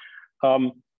 vertices.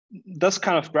 This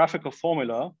kind of graphical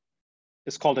formula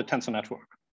is called a tensor network.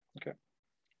 Okay.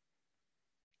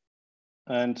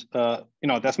 And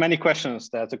there's many questions.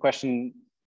 There's a question,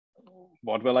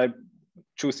 what will I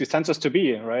choose these tensors to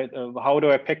be, right? How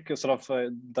do I pick sort of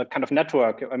the kind of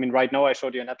network? I mean, right now I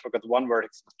showed you a network with 1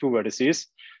 vertex, 2 vertices.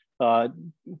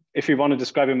 If you want to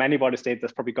describe a many-body state,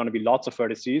 there's probably going to be lots of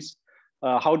vertices.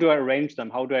 How do I arrange them?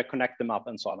 How do I connect them up,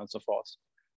 and so on and so forth?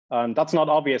 That's not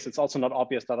obvious. It's also not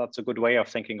obvious that that's a good way of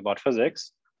thinking about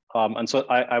physics. And so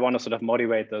I want to sort of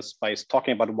motivate this by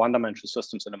talking about one-dimensional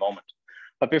systems in a moment.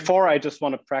 But before, I just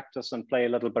want to practice and play a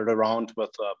little bit around with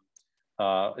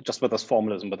just with this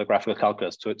formalism, with the graphical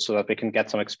calculus, so that we can get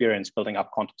some experience building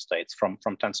up quantum states from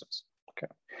tensors. Okay.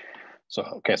 So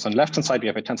on the left-hand side, we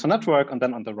have a tensor network, and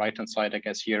then on the right-hand side, I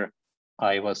guess here,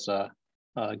 I was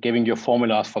giving you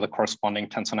formulas for the corresponding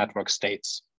tensor network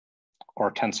states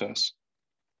or tensors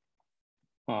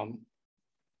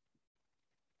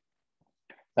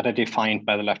that are defined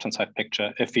by the left-hand side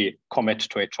picture if we commit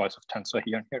to a choice of tensor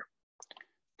here and here.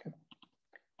 Okay.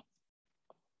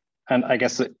 And I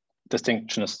guess the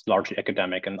distinction is largely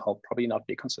academic, and I'll probably not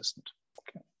be consistent.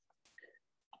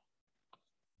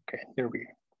 Okay, here we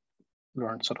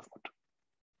learn sort of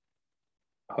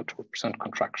how to represent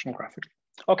contraction graphically.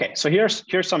 Okay, so here's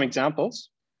some examples.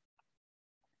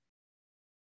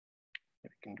 We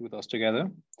can do those together.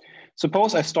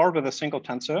 Suppose I start with a single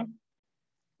tensor,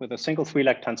 with a single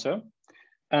 3-leg tensor,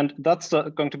 and that's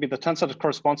going to be the tensor that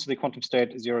corresponds to the quantum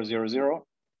state 0, 0, 0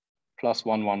 plus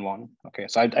 1, 1, 1. Okay,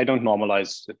 so I don't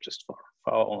normalize it just for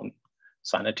our own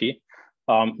sanity.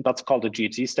 That's called a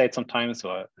GHZ state sometimes,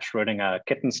 or a Schrödinger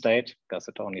kitten state, because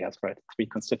it only has 3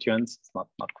 constituents. It's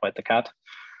not quite the cat.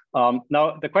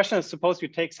 Now, the question is, suppose you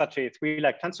take such a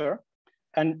 3-leg tensor,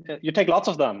 and you take lots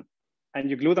of them, and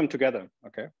you glue them together,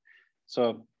 okay?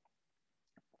 So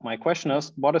my question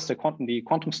is, what is the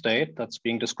quantum state that's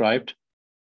being described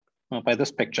by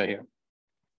this picture here?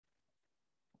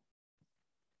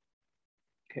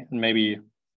 Okay, and maybe,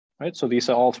 right? So these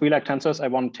are all 3-leg tensors. I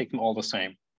want to take them all the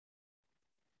same.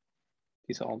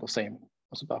 These are all the same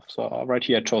as above. So right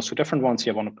here, I chose 2 different ones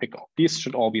here. I want to pick, these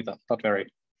should all be that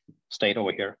very state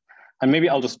over here. And maybe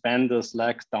I'll just bend this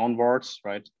leg downwards,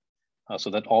 right? So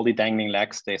that all the dangling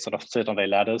legs, they sort of sit on a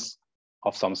lattice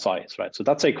of some size, right? So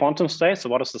that's a quantum state. So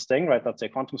what is this thing, right? That's a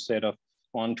quantum state of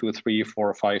 1, 2, 3,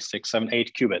 4, 5, 6, 7,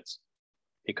 8 qubits.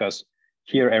 Because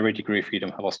here, every degree of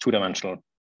freedom was 2-dimensional,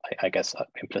 I guess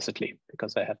implicitly,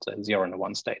 because I had a 0 and a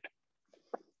 1 state.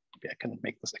 Maybe I can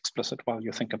make this explicit while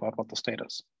you think about what the state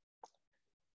is.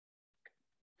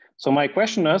 So my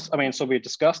question is, so we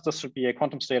discussed this should be a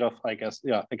quantum state of, I guess,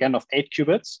 yeah, again, of 8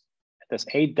 qubits. There's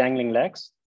 8 dangling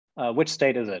legs. Which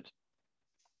state is it?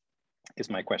 Is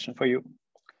my question for you.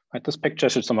 Right, this picture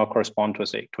should somehow correspond to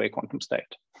a quantum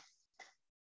state.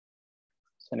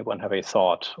 Does anyone have a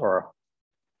thought, or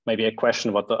maybe a question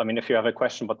about if you have a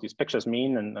question what these pictures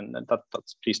mean, and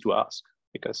that's please do ask,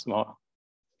 because there'll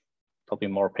be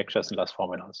more pictures and less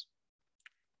formulas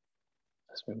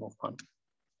as we move on.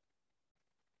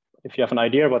 If you have an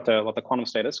idea what the quantum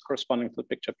state is corresponding to the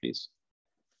picture, please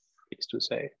do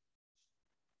say.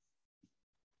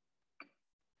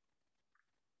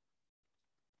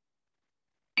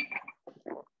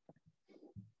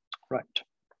 Right.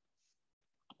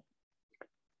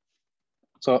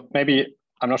 So maybe,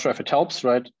 I'm not sure if it helps,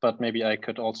 right? But maybe I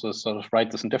could also sort of write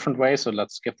this in different ways. So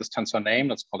let's give this tensor a name.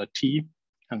 Let's call it T.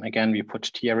 And again, we put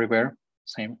T everywhere,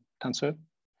 same tensor,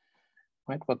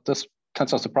 right? But this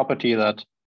tensor has the property that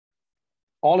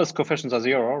all its coefficients are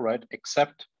 0, right?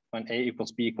 Except when A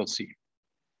equals B equals C.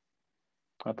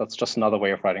 Right? That's just another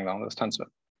way of writing down this tensor.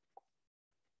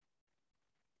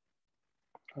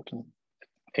 Right?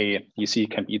 A, you see,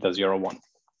 can be either 0 or 1.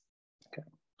 Okay.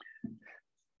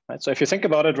 Right. So if you think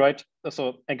about it, right?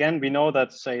 So again, we know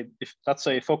that, say, if let's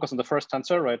say focus on the first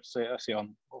tensor, right? Say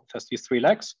on it has these 3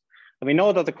 legs, and we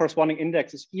know that the corresponding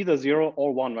index is either 0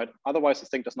 or 1, right? Otherwise, this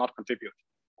thing does not contribute.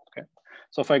 Okay.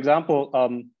 So for example,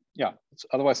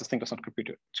 otherwise this thing does not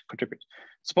contribute.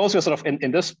 Suppose you're sort of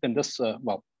in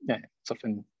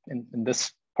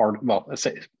this part. Well, let's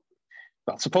say.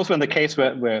 Well, suppose we're in the case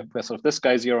where sort of this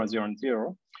guy 0 and 0 and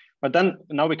 0, but then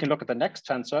now we can look at the next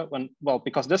tensor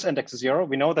because this index is 0,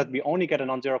 we know that we only get a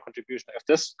non-zero contribution if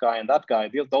this guy and that guy,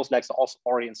 those legs are also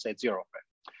already in state 0. Right?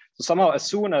 So somehow as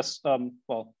soon as,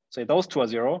 say those 2 are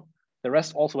 0, the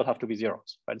rest also will have to be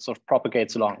zeros, right? It sort of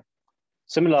propagates along.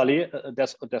 Similarly,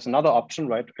 there's another option,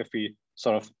 right? If we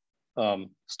sort of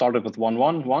started with 1,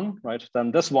 1, 1, right?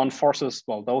 Then this one forces,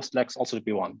 those legs also to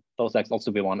be 1, those legs also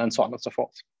to be 1, and so on and so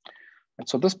forth. And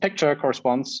so this picture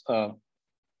corresponds,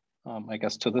 I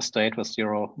guess, to this state with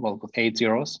 0, with 8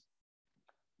 zeros.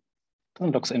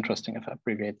 It looks interesting if I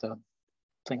abbreviate the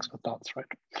things with dots, right?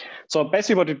 So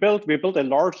basically what we built a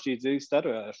large GHZ state,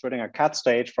 a Schrödinger cat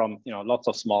state from lots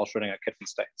of small Schrödinger kitten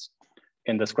states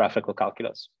in this graphical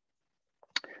calculus.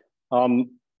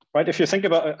 Right, if you think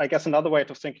about, I guess another way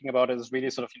of thinking about it is really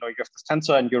sort of, you have this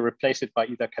tensor and you replace it by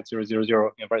either cat 0, 0,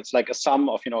 0, right? It's like a sum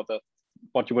of,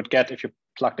 what you would get if you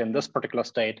plugged in this particular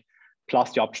state,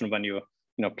 plus the option when you,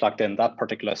 plugged in that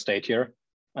particular state here.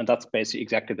 And that's basically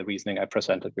exactly the reasoning I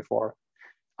presented before.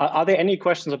 Are there any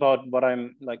questions about what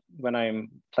I'm like when I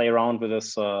play around with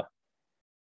this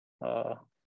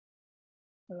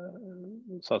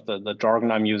so the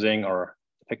jargon I'm using or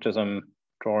the pictures I'm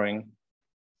drawing.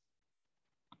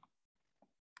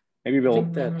 Maybe we'll. I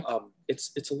think that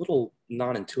it's a little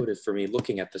non-intuitive for me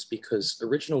looking at this, because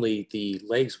originally the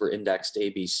legs were indexed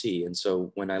ABC. And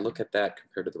so when I look at that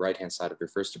compared to the right-hand side of your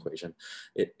first equation,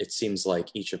 it seems like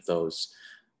each of those,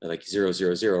 like 0,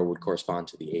 0, 0 would correspond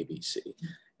to the ABC.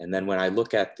 And then when I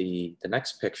look at the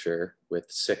next picture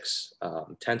with 6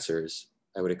 tensors,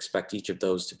 I would expect each of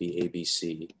those to be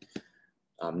ABC,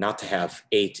 not to have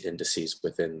 8 indices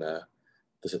within the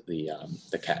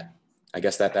cat. I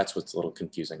guess that's what's a little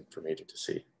confusing for me to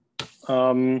see.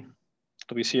 Let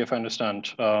me see if I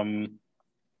understand.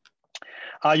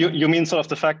 You mean sort of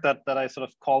the fact that I sort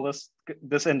of call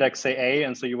this index say A,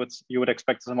 and so you would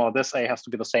expect somehow this A has to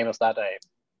be the same as that A.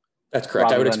 That's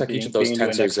correct. I would expect each of those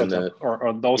tensors in the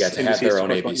or those to have their own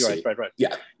ABC. Right.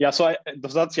 Yeah. Yeah. So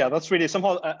that's really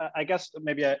somehow. I guess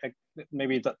maybe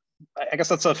I guess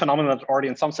that's a phenomenon that already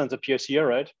in some sense appears here,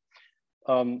 right?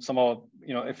 Somehow,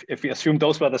 if we assume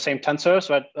those were the same tensors,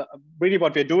 right? Really,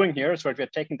 what we're doing here is, right, we're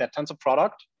taking that tensor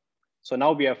product. So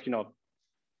now we have,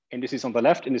 indices on the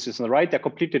left, indices on the right. They're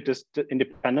completely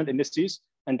independent indices,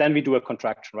 and then we do a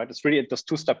contraction, right? It's really this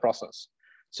 2-step process.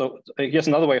 So here's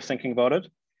another way of thinking about it.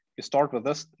 You start with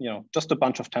this, just a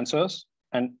bunch of tensors,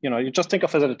 and you just think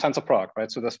of it as a tensor product,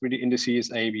 right? So there's really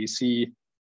indices A, B, C,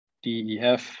 D, E,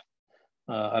 F,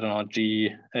 I don't know,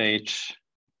 G, H,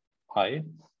 I,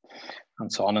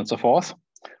 and so on and so forth,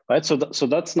 right? So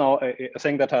that's now a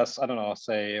thing that has, I don't know,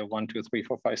 say 1, 2, 3,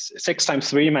 4, 5, 6 times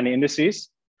 3 many indices.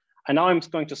 And now I'm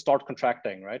going to start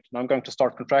contracting, right? Now I'm going to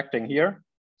start contracting here.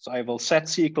 So I will set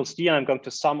C equals D, and I'm going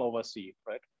to sum over C,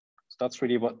 right? So that's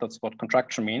really what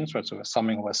contraction means, right? So we're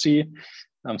summing over C.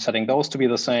 I'm setting those to be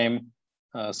the same,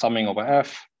 summing over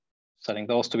F, setting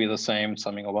those to be the same,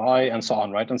 summing over I, and so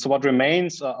on, right? And so what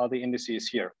remains are the indices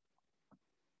here.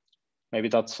 Maybe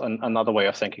that's another way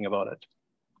of thinking about it.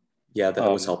 Yeah,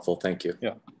 that was helpful. Thank you.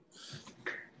 Yeah.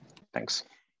 Thanks.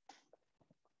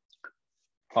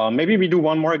 Maybe we do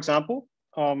one more example.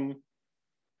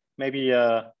 Maybe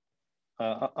a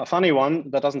funny one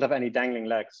that doesn't have any dangling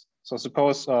legs. So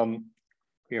suppose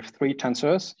we have 3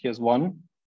 tensors. Here's one.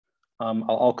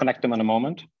 I'll connect them in a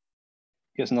moment.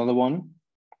 Here's another one.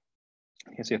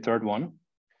 Here's the third one.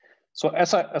 So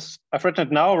as I've written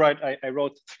it now, right, I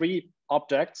wrote 3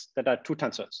 objects that are 2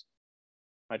 tensors.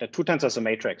 Right, 2 tensors a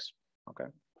matrix. Okay.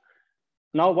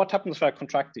 Now what happens if I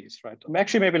contract these, right?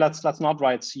 Actually, maybe let's not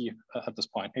write C at this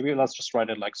point. Maybe let's just write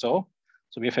it like so.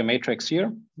 So we have a matrix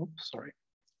here. Oops, sorry.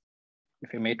 We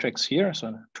have a matrix here.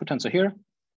 So 2 tensor here,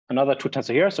 another 2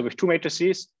 tensor here. So we have 2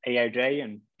 matrices, Aij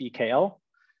and Bkl.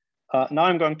 Now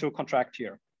I'm going to contract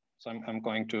here. So I'm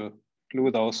going to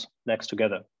glue those legs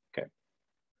together. Okay.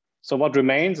 So what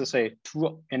remains is a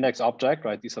 2 index object,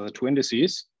 right? These are the 2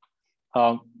 indices.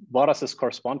 What does this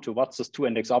correspond to? What's this 2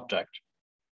 index object?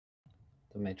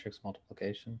 The matrix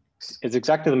multiplication. It's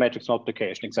exactly the matrix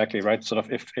multiplication, exactly, right? Sort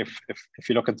of if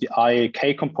you look at the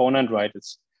IK component, right?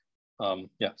 It's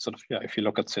if you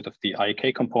look at sort of the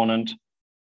IK component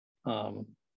of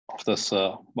this,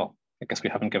 well, I guess we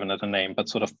haven't given it a name, but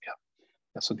sort of,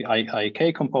 yeah. So the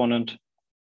IK component,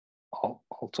 I'll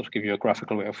sort of give you a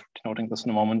graphical way of denoting this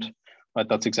in a moment, right?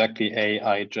 That's exactly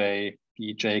Aij,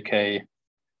 Bjk,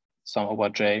 sum over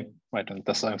J, right? And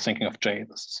this, I'm thinking of J,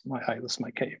 this is my I, this is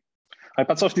my K. Right,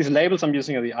 but so if these labels I'm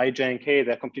using are the I, J, and K,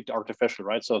 they're completely artificial,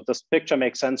 right? So this picture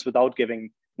makes sense without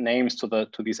giving names to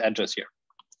these edges here.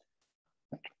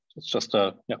 It's just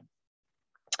yeah.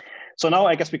 So now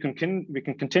I guess we can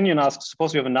continue and ask,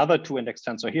 suppose we have another 2 index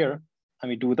tensor here, and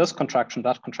we do this contraction,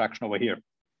 that contraction over here.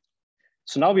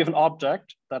 So now we have an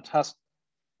object that has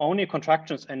only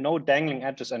contractions and no dangling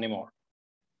edges anymore.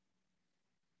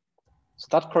 So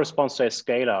that corresponds to a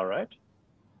scalar, right?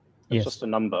 It's yes. just a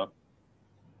number.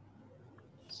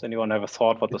 Does anyone have a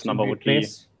thought what this number would be?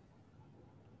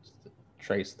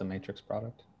 Trace the matrix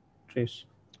product. Trace.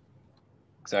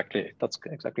 Exactly, that's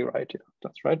exactly right. Yeah,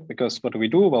 that's right. Because what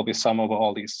do? Well, we sum over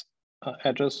all these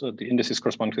edges. So the indices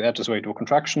correspond to the edges where we do a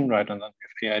contraction, right? And then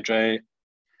we have Aij,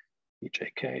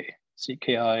 Bjk,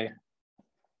 Cky,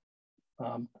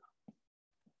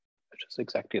 which is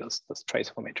exactly this trace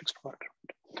of a matrix product.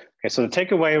 Okay, so the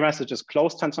takeaway message is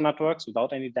closed tensor networks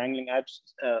without any dangling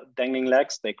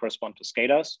legs. They correspond to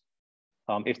scalars.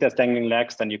 If there's dangling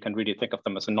legs, then you can really think of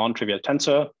them as a non-trivial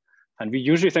tensor. And we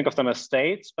usually think of them as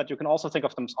states, but you can also think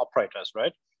of them as operators,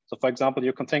 right? So for example,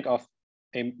 you can think of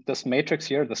this matrix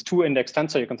here, this 2 index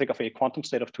tensor, you can think of a quantum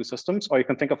state of 2 systems, or you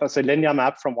can think of as a linear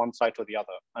map from one side to the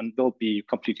other, and they'll be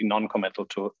completely non-committal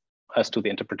as to the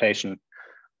interpretation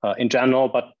in general,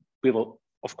 but we will,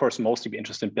 of course, mostly be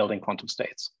interested in building quantum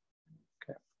states.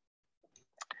 Okay.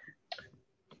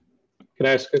 Can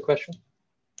I ask a question?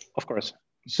 Of course.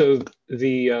 So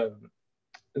the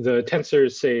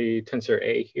tensors, say tensor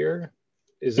A here,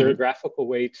 is there a graphical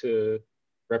way to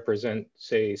represent,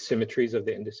 say, symmetries of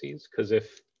the indices? Because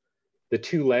if the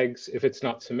two legs, if it's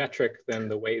not symmetric, then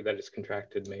the way that it's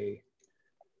contracted may,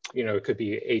 it could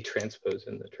be A transpose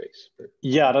in the trace.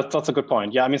 Yeah, that's a good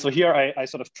point. Yeah, I mean, so here I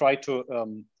sort of try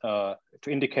to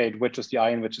indicate which is the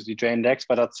I and which is the J index,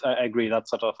 but I agree,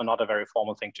 that's sort of not a very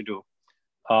formal thing to do.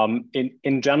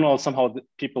 In general, somehow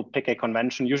people pick a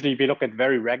convention. Usually we look at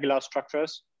very regular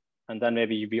structures, and then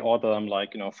maybe we order them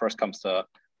like, first comes the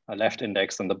left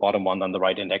index, then the bottom one, then the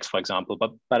right index, for example.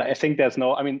 But I think there's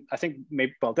no, I mean, I think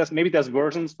maybe, well, there's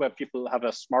versions where people have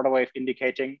a smarter way of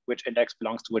indicating which index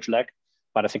belongs to which leg,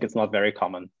 but I think it's not very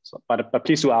common. So, but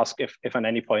please do ask if at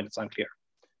any point it's unclear.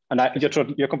 And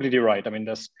you're completely right. I mean,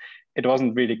 it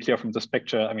wasn't really clear from this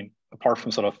picture. I mean, apart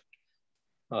from sort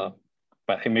of,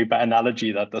 maybe by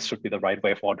analogy that this should be the right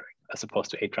way of ordering as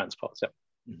opposed to A transpose. Yeah.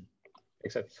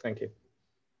 Makes sense. Thank you.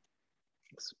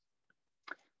 Thanks.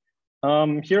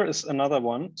 Here is another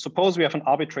one. Suppose we have an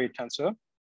arbitrary tensor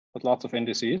with lots of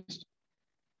indices.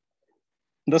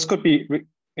 This could be,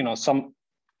 some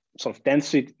sort of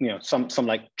density, some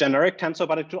like generic tensor,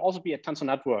 but it could also be a tensor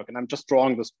network. And I'm just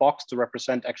drawing this box to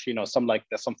represent actually, there's some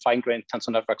fine-grained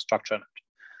tensor network structure in it.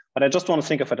 But I just want to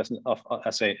think of it as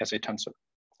a tensor.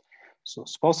 So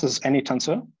suppose this is any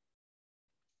tensor.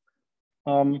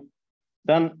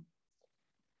 Then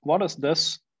what is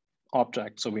this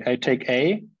object? So I take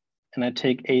A and I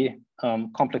take a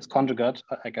complex conjugate.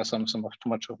 I guess I'm too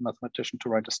much of a mathematician to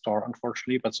write a star,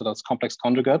 unfortunately, but so that's complex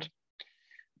conjugate.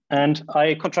 And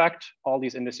I contract all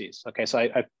these indices. Okay, so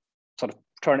I sort of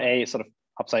turn A sort of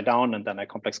upside down and then I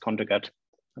complex conjugate.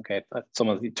 Okay, some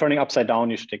of the turning upside down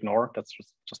you should ignore. That's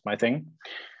just my thing.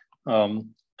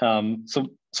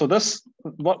 So this,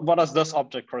 what does this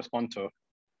object correspond to?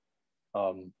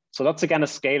 So that's again a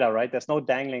scalar, right? There's no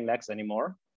dangling legs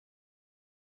anymore.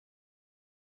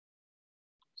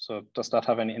 So does that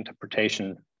have any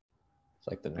interpretation? It's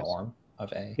like the norm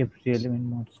of A. Every element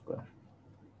not square.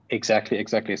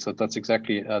 Exactly. So that's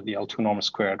exactly the L2 norm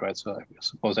squared, right? So I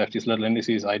suppose I have these little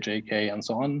indices, I, J, K, and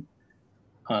so on.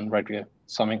 And right, we're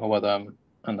summing over them.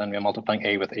 And then we're multiplying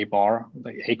A with A bar,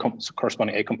 the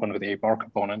corresponding A component with the A bar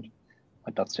component.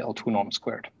 But that's the L2 norm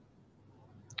squared.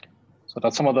 So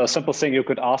that's some of the simple thing you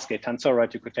could ask a tensor,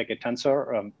 right? You could take a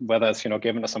tensor, whether it's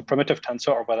given as some primitive tensor,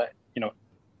 or whether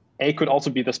A could also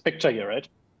be this picture here, right?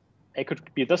 A could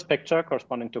be this picture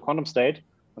corresponding to a quantum state.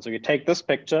 And so you take this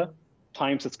picture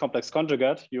times its complex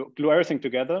conjugate, you glue everything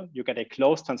together, you get a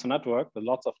closed tensor network with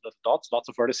lots of little dots, lots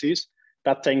of vertices.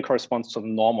 That thing corresponds to the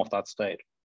norm of that state.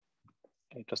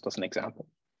 Okay, just as an example.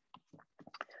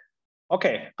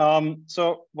 Okay,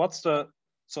 so what's the,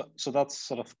 so that's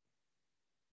sort of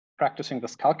practicing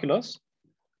this calculus.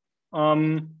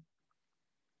 Maybe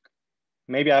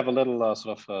I have a little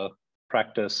sort of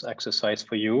practice exercise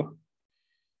for you.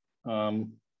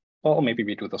 Or maybe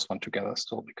we do this one together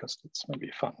still because it's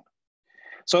maybe fun.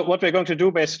 So what we're going to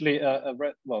do basically,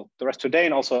 well, the rest of today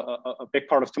and also a big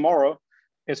part of tomorrow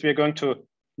is we're going to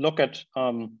look at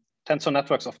tensor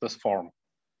networks of this form.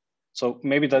 So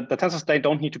maybe the tensors, they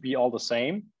don't need to be all the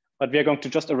same, but we're going to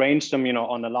just arrange them,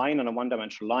 on a line, on a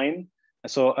one-dimensional line.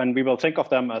 And we will think of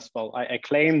them as, well, I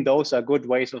claim those are good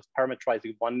ways of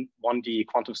parameterizing 1D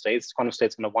quantum states on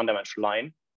a one-dimensional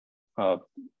line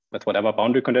with whatever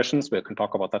boundary conditions. We can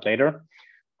talk about that later.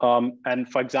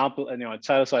 And for example, it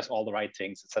satisfies all the right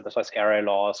things. It satisfies area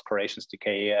laws, correlations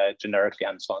decay generically,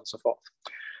 and so on and so forth.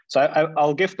 So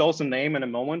I'll give those a name in a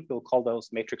moment. We'll call those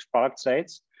matrix product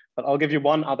states. But I'll give you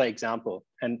one other example.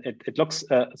 And it looks,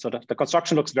 sort of, the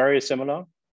construction looks very similar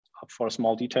for a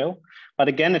small detail. But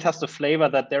again, it has the flavor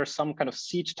that there's some kind of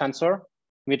seed tensor.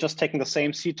 We're just taking the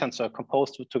same seed tensor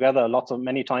composed together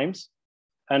many times.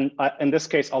 And in this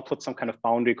case, I'll put some kind of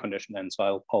boundary condition in.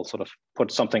 So I'll sort of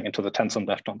put something into the tensor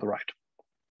left on the right.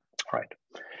 All right.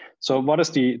 So what is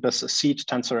this seed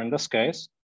tensor in this case?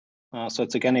 So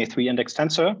it's again a 3-index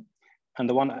tensor. And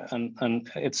the one,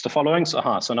 and it's the following. So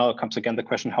now comes again the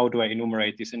question, how do I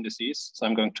enumerate these indices? So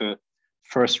I'm going to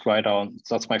first write down,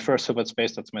 so that's my first Hilbert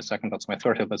space, that's my second, that's my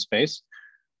third Hilbert space.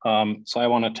 So I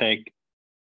want to take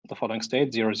the following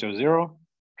state, 0, 0, 0,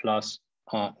 plus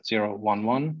 0, 1,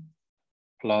 1,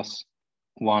 plus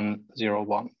 1, 0,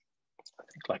 1, I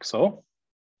think like so.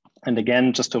 And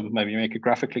again, just to maybe make it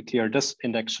graphically clear, this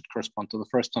index should correspond to the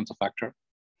first tensor factor.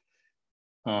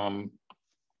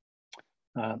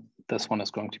 This one is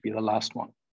going to be the last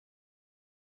one.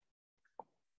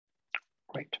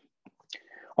 Great.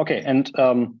 Okay, and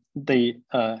the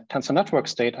tensor network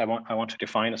state I want to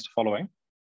define is the following.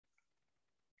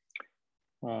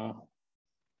 I'm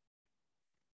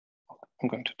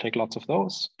going to take lots of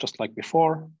those, just like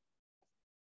before.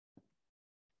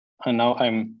 And now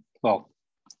I'm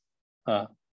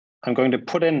going to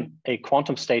put in a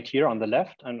quantum state here on the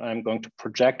left, and I'm going to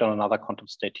project on another quantum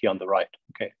state here on the right.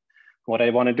 Okay. What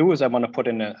I want to do is I want to put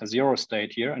in a zero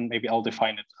state here, and maybe I'll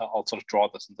define it. I'll sort of draw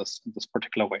this in this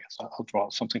particular way. So I'll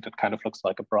draw something that kind of looks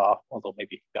like a bra, although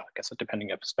maybe, yeah, I guess depending on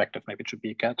your perspective, maybe it should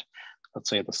be a cat. Let's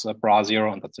say this is a bra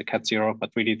 0 and that's a cat 0, but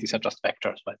really these are just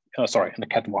vectors. Right? Sorry, and the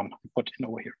cat 1 I put in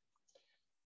over here.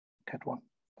 Cat 1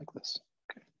 like this.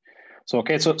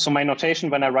 Okay. So my notation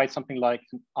when I write something like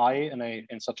an I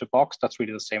in such a box, that's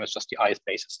really the same as just the I's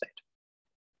basis state.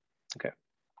 Okay.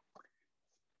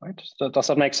 Right. So does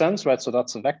that make sense? Right. So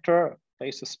that's a vector,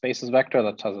 basis vector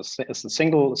that has a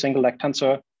single leg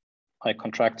tensor. I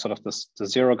contract sort of the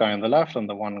 0 guy on the left and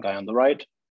the 1 guy on the right.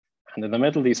 And in the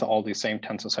middle, these are all the same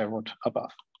tensors I wrote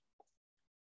above.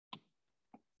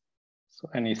 So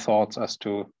any thoughts as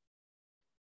to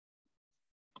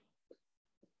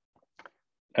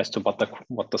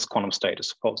what this quantum state is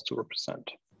supposed to represent?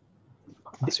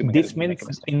 This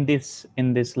means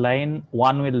in this line,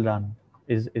 1 will run.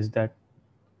 Is that?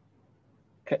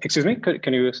 Excuse me,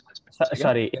 can you?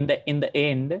 Sorry, in the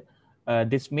end,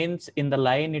 this means in the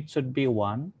line it should be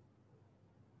 1.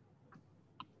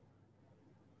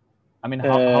 I mean,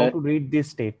 how to read this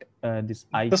state, this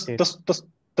I state?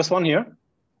 This one here?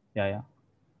 Yeah.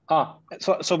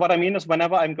 So what I mean is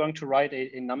whenever I'm going to write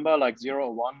a number like 0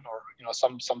 or 1 or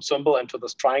some symbol into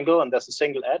this triangle and there's a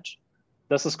single edge,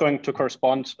 this is going to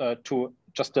correspond to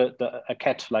just a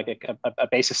cat, like a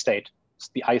basis state. It's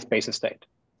the ith basis state.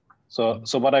 So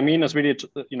what I mean is really,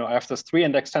 I have this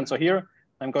 3-index tensor here.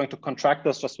 I'm going to contract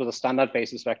this just with a standard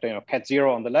basis vector, cat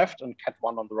 0 on the left and cat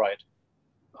 1 on the right.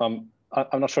 I'm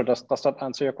not sure, does that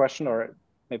answer your question, or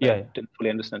maybe I didn't fully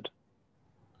understand?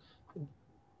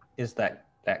 Is that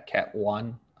cat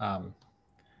 1,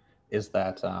 is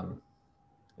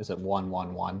it 1,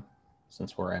 1, 1?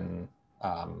 Since we're in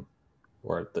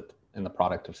the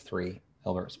product of 3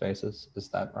 Hilbert spaces, is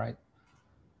that right?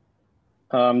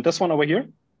 This one over here?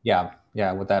 Yeah.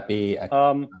 Would that be a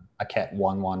cat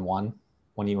 1, 1, 1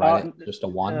 when you write it? Just a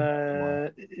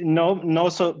 1? No.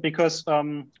 So because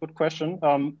good question.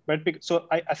 So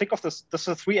I think of this. This is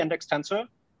a 3-index tensor,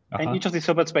 and each of these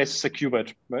Hilbert spaces is a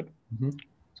qubit, right?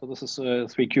 So this is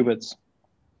 3 qubits.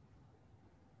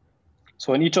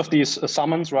 So in each of these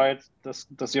summons, right,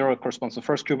 the 0 corresponds to the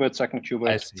first qubit, second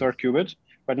qubit, third qubit,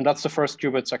 right? And that's the first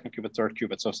qubit, second qubit, third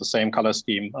qubit. So it's the same color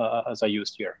scheme as I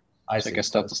used here. I guess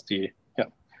that's the, yeah.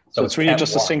 So it's really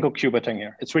just a single qubiting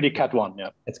here. It's really cat 1, yeah.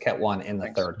 It's cat 1 in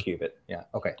the third qubit. Yeah,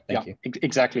 okay, thank you.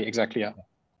 Exactly, yeah.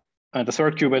 And the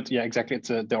third qubit, yeah, exactly. It's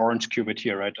the orange qubit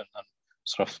here, right? And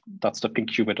sort of, that's the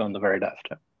pink qubit on the very left.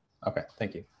 Yeah. Okay,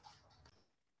 thank you.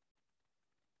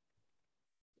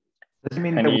 Does it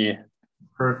mean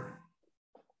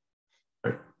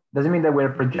that we're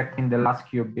projecting the last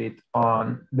qubit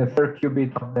on the third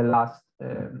qubit of the last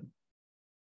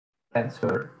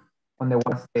tensor on the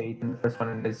 1 state and the first one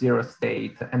in the 0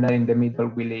 state, and then in the middle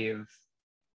we leave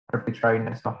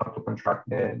arbitrariness of how to contract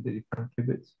the different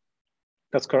qubits?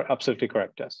 That's absolutely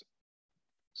correct, yes.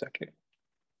 Exactly.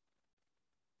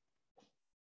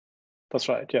 That's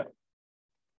right, yeah.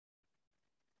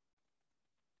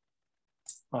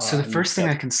 So the first thing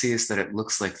I can see is that it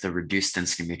looks like the reduced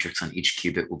density matrix on each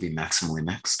qubit will be maximally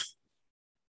mixed.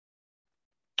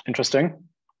 Interesting.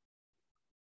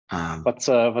 What's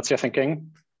your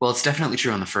thinking? Well, it's definitely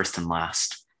true on the first and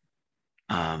last.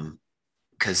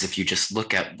 Because if you just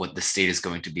look at what the state is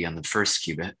going to be on the first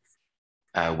qubit,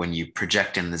 when you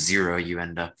project in the 0, you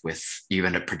end up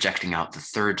projecting out the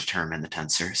third term in the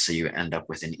tensor. So you end up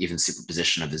with an even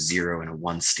superposition of a 0 and a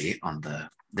 1 state on the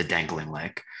dangling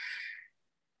leg.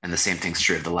 And the same thing's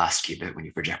true of the last qubit when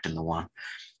you project in the 1.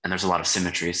 And there's a lot of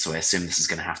symmetry, so I assume this is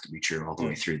going to have to be true all the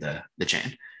way through the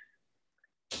chain.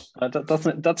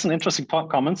 That's an interesting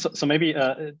comment. So maybe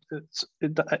I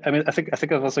think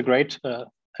that was a great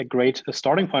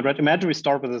starting point, right? Imagine we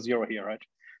start with a 0 here, right?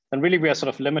 And really we are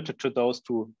sort of limited to those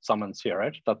 2 summons here,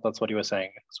 right? That's what you were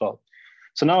saying as well.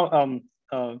 So now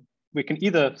we can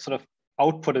either sort of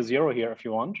output a 0 here if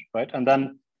you want, right? And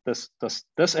then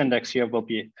this index here will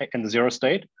be in the 0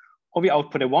 state, or we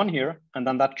output a 1 here, and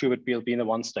then that qubit will be in the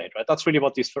 1 state, right? That's really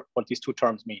what these 2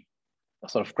 terms mean,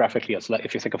 sort of graphically, as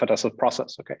if you think of it as a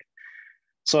process. Okay,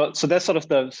 so that's sort of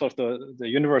the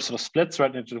universe sort of splits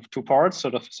right into 2 parts. So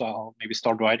I'll maybe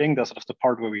start writing. There's sort of the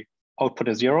part where we output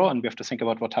a 0, and we have to think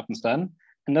about what happens then,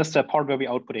 and there's the part where we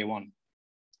output a 1.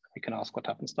 We can ask what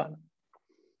happens then.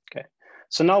 Okay,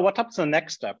 So now what happens in the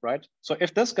next step, right? So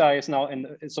if this guy is now in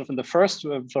the first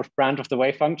sort of branch of the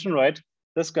wave function, right?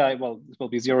 This guy, well, this will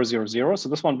be 0, 0, 0. So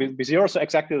this one will be 0. So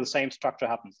exactly the same structure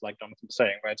happens, like Jonathan was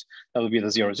saying, right? That will be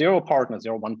the 0, 0 part and the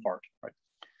 0, 1 part, right?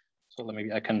 So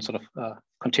maybe I can sort of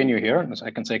continue here. So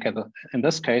I can say, okay, in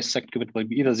this case, second qubit will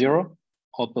be either 0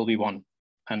 or it will be 1,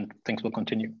 and things will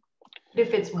continue.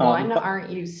 If it's 1, aren't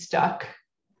you stuck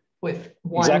with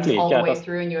 1 exactly, all the way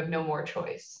through and you have no more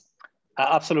choice?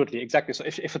 Absolutely, exactly. So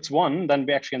if it's 1, then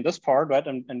we actually in this part, right,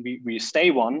 and we stay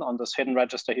 1 on this hidden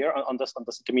register here, on this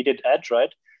intermediate edge,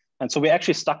 right? And so we're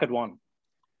actually stuck at 1.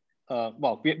 We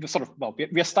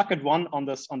are stuck at 1 on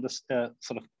this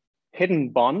sort of hidden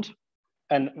bond,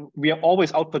 and we are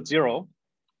always output 0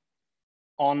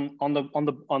 on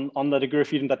the degree of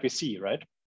freedom that we see, right?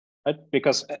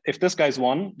 Because if this guy is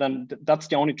 1, then that's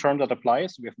the only term that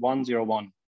applies. We have 1, 0,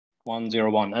 1, 1,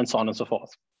 0, 1, and so on and so forth.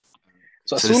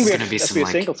 So as soon as we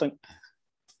single thing,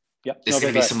 yeah, there's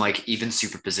going to be some like even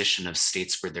superposition of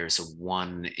states where there's a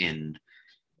 1 in,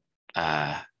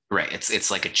 right?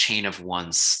 It's like a chain of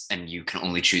 1s, and you can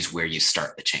only choose where you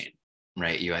start the chain,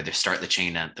 right? You either start the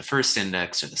chain at the first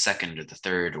index, or the second, or the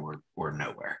third, or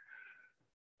nowhere.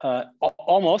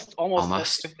 Almost.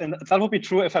 And that would be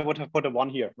true if I would have put a 1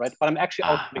 here, right? But I'm actually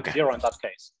outputting 0 in that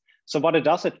case. So what it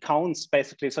does, it counts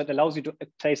basically. So it allows you to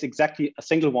place exactly a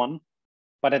single 1,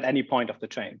 but at any point of the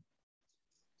chain.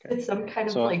 Okay. It's some kind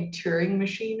of like Turing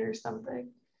machine or something.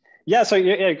 Yeah, so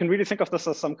yeah, you can really think of this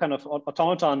as some kind of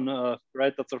automaton,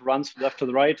 right? That sort of runs from left to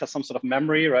the right, has some sort of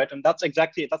memory, right? And that's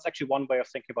actually one way of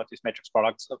thinking about these matrix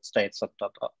products of states that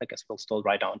I guess we'll still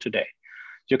write down today.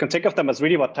 You can think of them as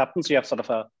really what happens. You have sort of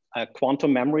a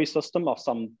quantum memory system of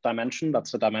some dimension.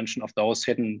 That's the dimension of those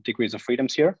hidden degrees of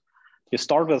freedoms here. You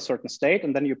start with a certain state,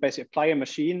 and then you basically apply a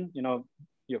machine,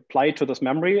 you apply it to this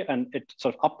memory, and it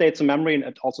sort of updates the memory, and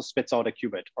it also spits out a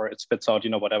qubit, or it spits out,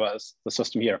 whatever is the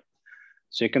system here.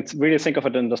 So you can really think of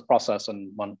it in this process,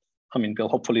 and we'll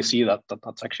hopefully see that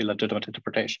that's actually a legitimate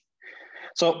interpretation.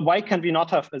 So why can we not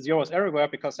have zeros everywhere?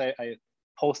 Because I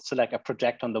post-select a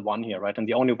project on the 1 here, right? And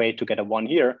the only way to get a 1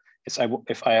 here is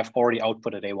if I have already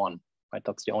outputted a 1, right?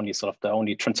 That's the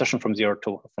only transition from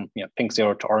pink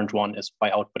 0 to orange 1 is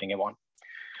by outputting a 1.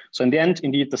 So in the end,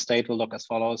 indeed, the state will look as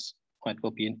follows. It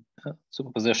will be a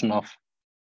superposition of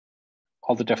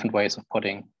all the different ways of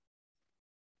putting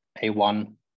a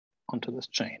 1 onto this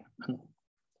chain. And,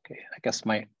 okay, I guess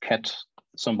my cat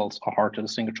symbols are hard to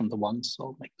distinguish from the 1s,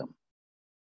 so I'll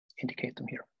indicate them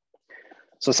here.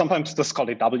 So sometimes this is called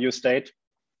a W state.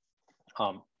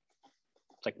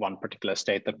 It's like one particular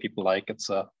state that people like. It's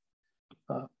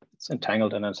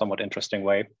entangled in a somewhat interesting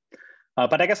way.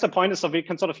 But I guess the point is that we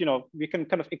can we can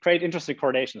kind of create interesting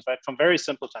correlations, right, from very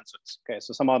simple tensors. Okay,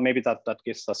 so somehow maybe that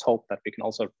gives us hope that we can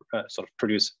also sort of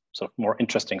produce sort of more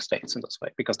interesting states in this way,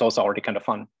 because those are already kind of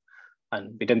fun,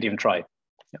 and we didn't even try.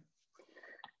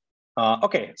 Yeah.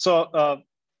 Okay, so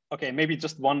maybe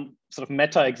just one sort of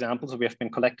meta example. So we have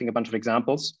been collecting a bunch of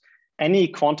examples. Any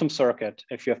quantum circuit,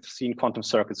 if you have seen quantum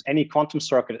circuits, any quantum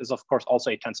circuit is of course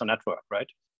also a tensor network, right?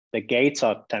 The gates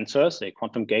are tensors. A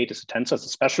quantum gate is a tensor. It's a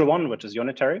special one, which is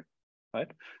unitary, right?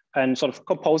 And sort of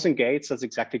composing gates is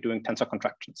exactly doing tensor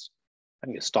contractions.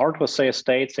 And you start with, say, a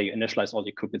state, say you initialize all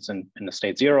your qubits in the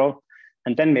state 0.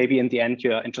 And then maybe in the end,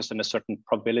 you're interested in a certain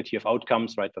probability of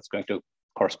outcomes, right? That's going to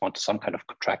correspond to some kind of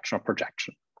contraction or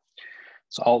projection.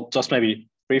 So I'll just maybe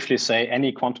briefly say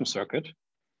any quantum circuit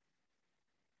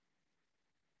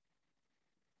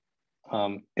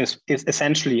is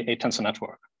essentially a tensor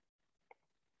network.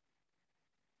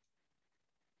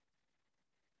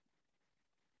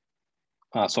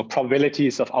 So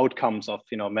probabilities of outcomes of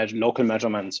local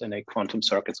measurements in a quantum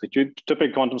circuit. So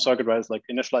typical quantum circuit, right, is like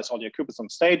initialize all your qubits on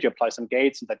state, you apply some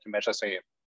gates, and then you measure, say,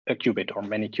 a qubit or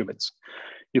many qubits.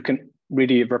 You can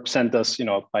really represent this,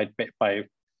 by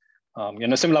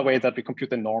in a similar way that we compute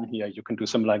the norm here. You can do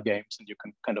similar games, and you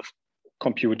can kind of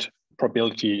compute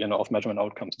probability, of measurement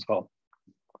outcomes as well.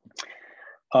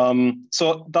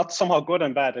 So that's somehow good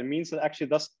and bad. It means that actually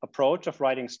this approach of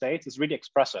writing states is really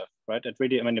expressive, right? It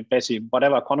really, basically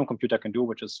whatever a quantum computer can do,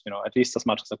 which is, at least as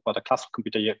much as what a classical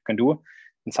computer can do,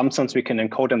 in some sense we can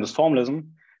encode in this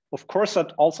formalism. Of course,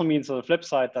 that also means on the flip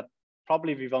side that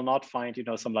probably we will not find,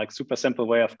 some like super simple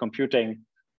way of computing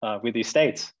with these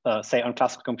states, say on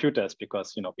classical computers,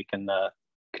 because, we can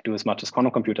do as much as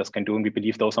quantum computers can do, and we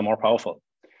believe those are more powerful.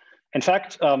 In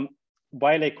fact,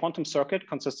 while a quantum circuit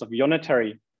consists of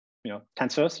unitary,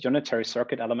 tensors, unitary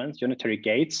circuit elements, unitary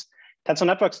gates, tensor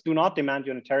networks do not demand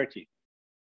unitarity.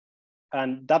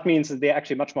 And that means that they're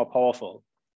actually much more powerful.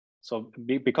 So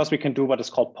because we can do what is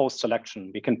called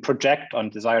post-selection, we can project on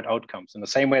desired outcomes in the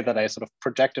same way that I sort of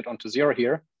projected onto 0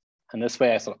 here. And this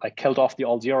way I killed off the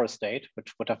all 0 state,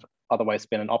 which would have otherwise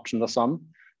been an optional sum.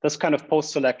 This kind of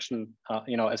post-selection,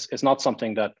 is not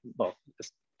something that, well,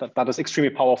 that is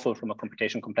extremely powerful from a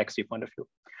computation complexity point of view.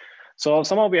 So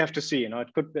somehow we have to see,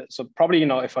 it could be, so probably,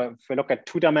 if we look at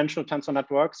 2-dimensional tensor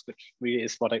networks, which really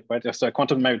is what so a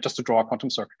quantum, maybe just to draw a quantum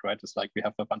circuit, right? It's like we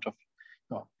have a bunch of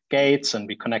gates and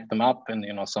we connect them up in,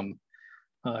 some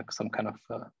kind of,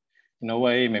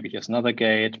 way, maybe here's another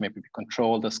gate, maybe we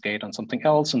control this gate on something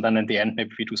else. And then in the end,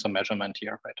 maybe we do some measurement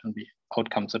here, right? And the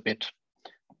outcomes a bit.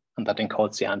 And that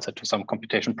encodes the answer to some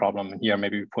computation problem. And here,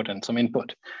 maybe we put in some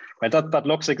input, right? That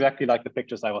looks exactly like the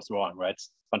pictures I was drawing, right? It's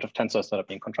a bunch of tensors that are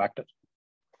being contracted.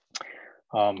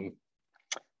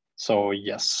 So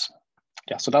yes,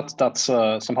 yeah. So that's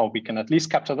somehow we can at least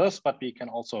capture this, but we can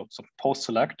also sort of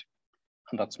post-select,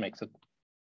 and that makes it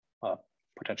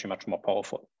potentially much more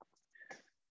powerful.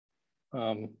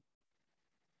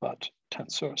 But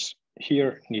tensors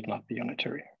here need not be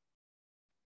unitary.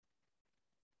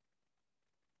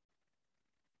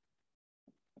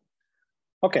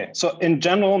 Okay, so in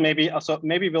general, maybe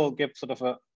we'll give sort of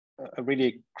a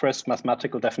really crisp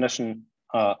mathematical definition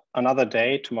another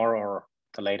day, tomorrow or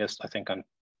the latest, I think on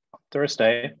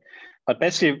Thursday. But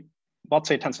basically,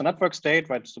 what's a tensor network state,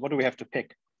 right? So what do we have to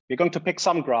pick? We're going to pick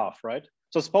some graph, right?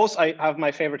 So suppose I have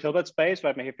my favorite Hilbert space,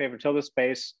 right? My favorite Hilbert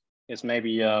space is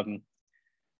maybe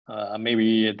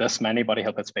this many-body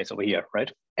Hilbert space over here,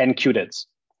 right? N qubits.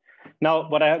 Now,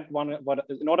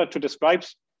 in order to describe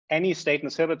any state in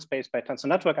this Hilbert space by tensor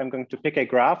network, I'm going to pick a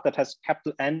graph that has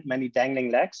capital N many dangling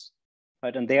legs,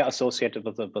 right? And they are associated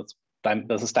with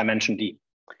this dimension D.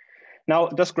 Now,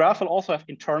 this graph will also have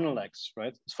internal legs,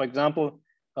 right? So for example,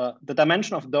 the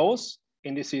dimension of those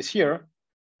indices here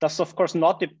does of course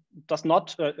not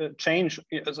change.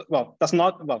 It's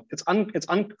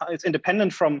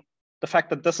independent from the fact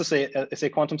that this is a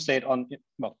quantum state on.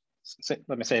 Well,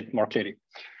 let me say it more clearly.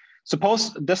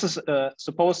 Suppose this is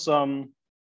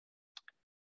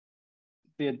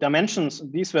the dimensions,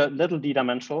 these were little d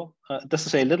dimensional. This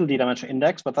is a little d dimensional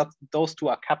index, but those two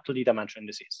are capital D dimensional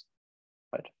indices,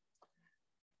 right?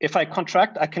 If I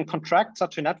can contract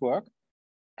such a network,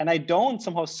 and I don't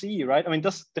somehow see, right? I mean,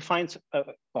 this defines,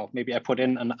 well, maybe I put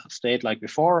in a state like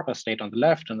before, a state on the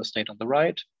left and a state on the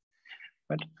right,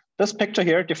 right? This picture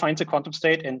here defines a quantum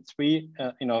state in 3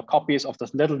 copies of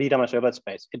this little d dimensional Hilbert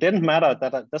space. It didn't matter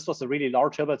that this was a really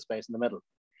large Hilbert space in the middle.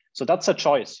 So that's a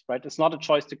choice, right? It's not a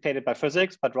choice dictated by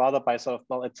physics, but rather by sort of,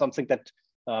 well, it's something that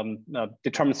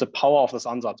determines the power of this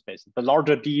ansatz space. The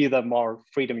larger D, the more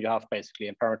freedom you have basically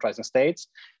in parameterizing states,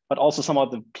 but also somehow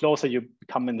the closer you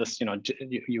become in this,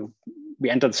 we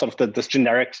enter sort of this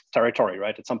generic territory,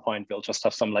 right? At some point, we'll just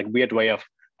have some like weird way of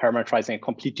parameterizing a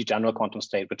completely general quantum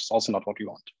state, which is also not what we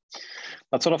want.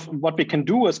 But sort of what we can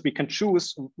do is we can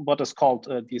choose what is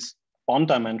called these bond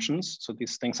dimensions. So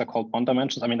these things are called bond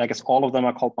dimensions. I mean, I guess all of them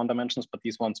are called bond dimensions, but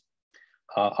these ones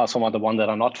are some of the ones that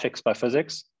are not fixed by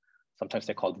physics. Sometimes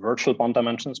they're called virtual bond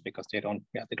dimensions because they don't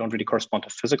really correspond to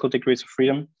physical degrees of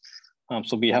freedom.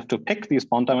 So we have to pick these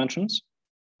bond dimensions.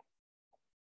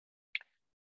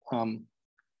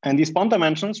 And these bond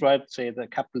dimensions, right, say the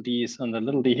capital D's and the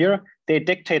little d here, they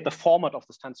dictate the format of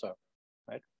this tensor,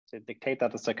 right? They dictate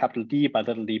that it's a capital D by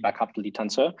little d by capital D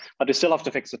tensor, but we still have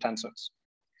to fix the tensors.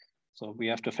 So we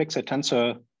have to fix a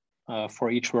tensor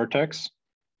for each vertex.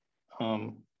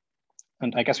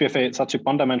 And I guess we have such a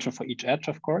bond dimension for each edge,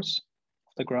 of course,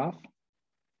 of the graph.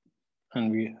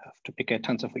 And we have to pick a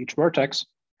tensor for each vertex.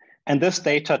 And this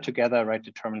data together, right,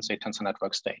 determines a tensor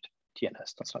network state,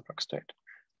 TNS, tensor network state.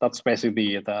 That's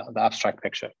basically the abstract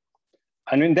picture.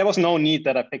 I mean, there was no need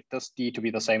that I picked this D to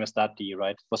be the same as that D,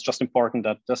 right? It was just important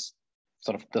that this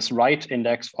right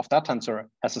index of that tensor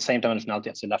has the same dimensionality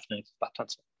as the left index of that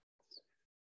tensor.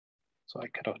 So I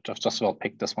could have just well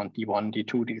pick this one, D1,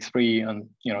 D2, D3, and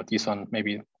this one,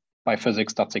 maybe by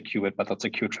physics, that's a qubit, but that's a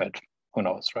Q-thread, who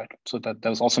knows, right? So that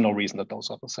there's also no reason that those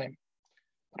are the same.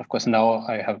 But of course, now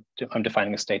I'm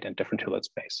defining a state in different Hilbert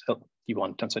space,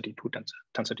 D1, tensor D2,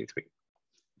 tensor D3.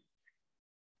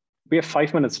 We have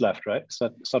 5 minutes left, right? Is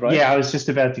that right? Yeah, I was just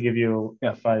about to give you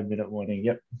a 5-minute warning.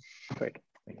 Yep. Great.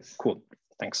 Thanks. Cool.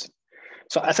 Thanks.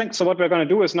 So I think what we're going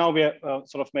to do is now we're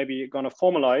sort of maybe going to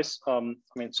formalize.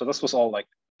 So this was all like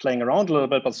playing around a little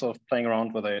bit, but sort of playing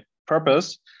around with a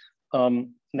purpose.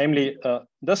 Namely,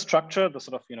 this structure, the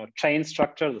sort of chain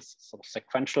structure, this sort of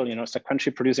sequential,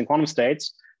 sequentially producing quantum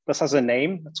states. This has a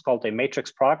name. It's called a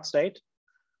matrix product state.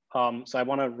 So I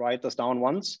want to write this down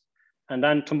once, and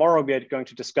then tomorrow we are going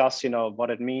to discuss, what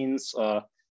it means,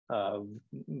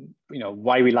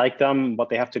 why we like them, what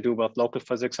they have to do with local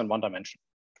physics and one dimension.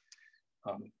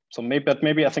 So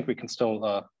maybe I think we can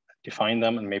still define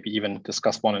them and maybe even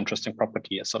discuss one interesting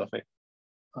property as sort of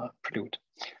a prelude.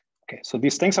 Okay, so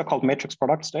these things are called matrix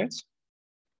product states,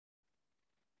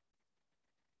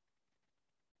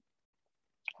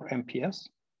 or MPS.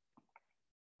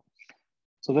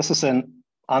 So this is an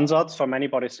ansatz for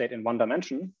many-body state in one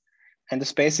dimension, and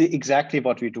it's basically exactly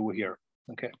what we do here.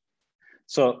 Okay,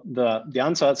 so the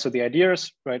ansatz, so the idea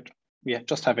is, right, we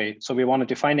just have so we want to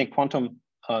define a quantum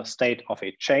state of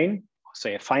a chain,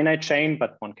 say a finite chain,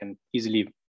 but one can easily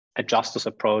adjust this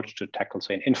approach to tackle,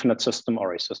 say, an infinite system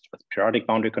or a system with periodic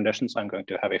boundary conditions. I'm going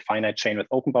to have a finite chain with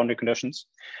open boundary conditions.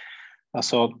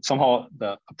 So somehow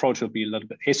the approach will be a little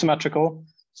bit asymmetrical.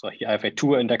 So here I have a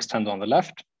 2-index tensor on the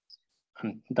left,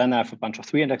 and then I have a bunch of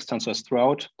 3-index tensors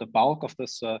throughout the bulk of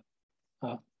this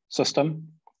system.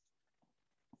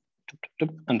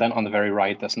 And then on the very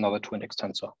right, there's another 2-index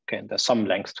tensor. Okay, and there's some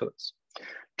length to this.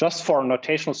 Just for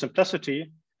notational simplicity,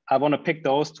 I want to pick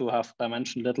those to have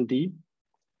dimension little d.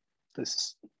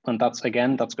 And that's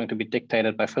going to be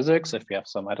dictated by physics. If we have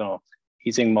some, I don't know,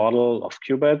 Ising model of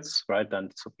qubits, right, then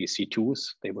it would be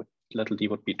C2s. Little d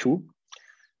would be 2.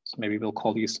 So maybe we'll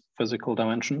call these physical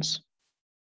dimensions.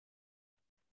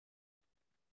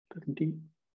 Little d.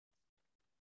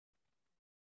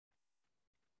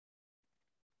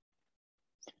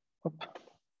 Oop.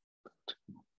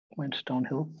 Went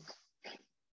downhill.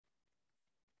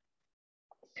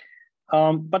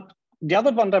 But the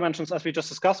other one dimensions, as we just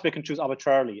discussed, we can choose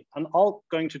arbitrarily, and I'll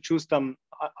choose them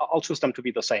to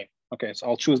be the same. Okay, so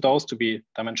I'll choose those to be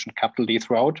dimension capital D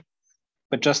throughout,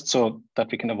 but just so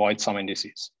that we can avoid some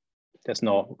indices. There's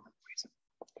no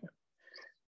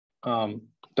reason.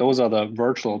 Those are the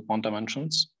virtual bond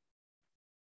dimensions.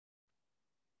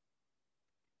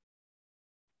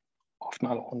 Often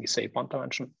I'll only say bond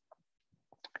dimension.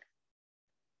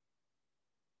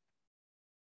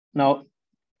 Now,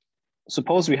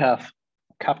 suppose we have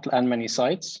capital N many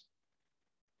sites.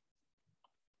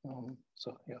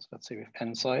 So yes, let's say we have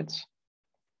n sites.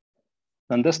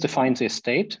 Then this defines a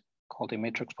state called a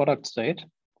matrix product state.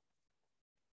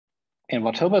 In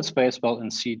what Hilbert space? Well,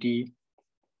 in CD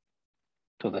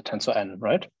to the tensor n,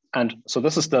 right? And so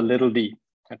this is the little d,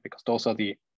 right? Because those are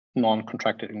the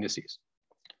non-contracted indices.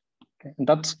 Okay. And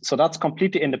that's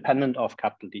completely independent of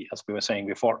capital D, as we were saying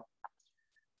before.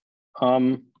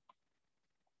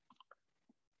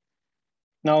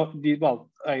 Now,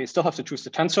 I still have to choose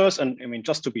the tensors, and I mean,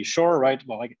 just to be sure, right?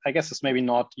 Well, I guess it's maybe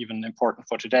not even important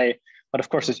for today, but of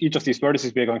course, as each of these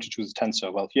vertices, we are going to choose a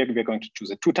tensor. Well, here we're going to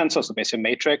choose a 2 tensor, so basically a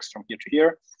matrix from here to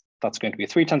here. That's going to be a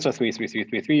 3 tensor, 3, 3, 3,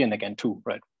 3, 3, and again 2,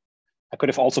 right? I could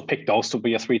have also picked those to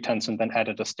be a 3 tensor and then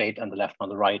added a state on the left and on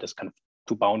the right as kind of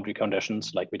 2 boundary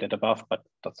conditions like we did above, but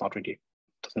that's not really,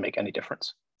 doesn't make any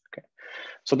difference. Okay,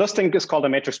 so this thing is called a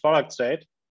matrix product state.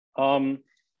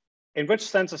 In which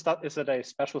sense is it a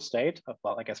special state?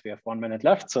 Well, I guess we have 1 minute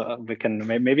left, so we can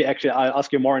maybe actually I'll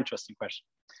ask you a more interesting question.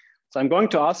 So I'm going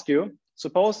to ask you,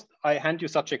 suppose I hand you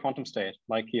such a quantum state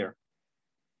like here.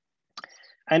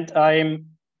 And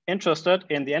I'm interested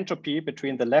in the entropy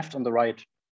between the left and the right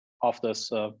of this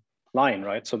line,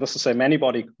 right? So this is a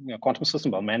many-body quantum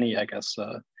system, well, many, I guess,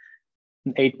 an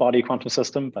 8-body quantum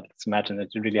system, but let's imagine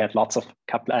that you really had lots of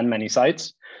capital N many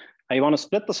sites. You want to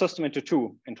split the system into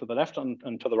 2, into the left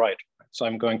and to the right. So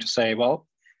I'm going to say, well,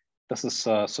 this is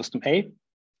system A.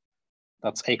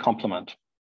 That's A complement.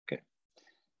 Okay.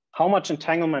 How much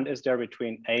entanglement is there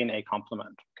between A and A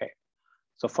complement? Okay.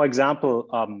 So for example,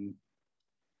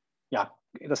 yeah,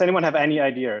 does anyone have any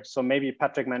idea? So maybe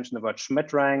Patrick mentioned the word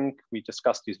Schmidt rank. We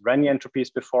discussed these Renyi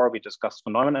entropies before. We discussed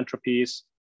von Neumann entropies.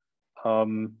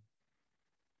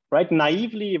 Right,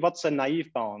 naively, what's a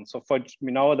naive bound? So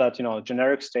we know that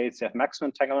generic states, they have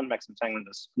maximum entanglement. Maximum entanglement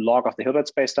is log of the Hilbert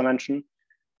space dimension.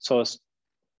 So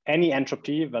any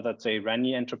entropy, whether it's a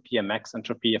Renyi entropy, a max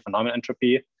entropy, a von Neumann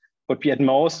entropy, would be at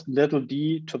most little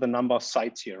d to the number of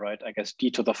sites here, right? I guess d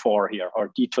to the 4 here,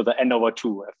 or d to the n over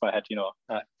 2 if I had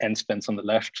n spins on the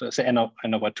left, say n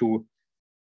over 2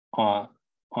 on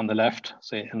the left,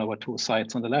 say n over 2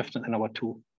 sites on the left and n over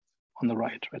 2 on the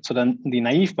right, right? So then the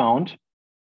naive bound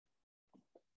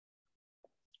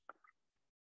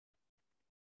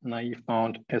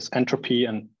is entropy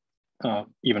and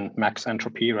even max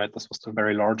entropy, right? This was the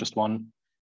very largest one.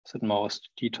 It's at most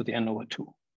d to the n over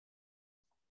 2.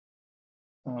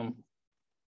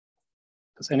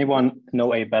 Does anyone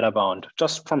know a better bound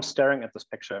just from staring at this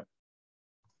picture?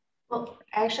 Well,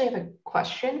 I actually have a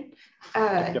question.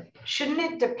 Shouldn't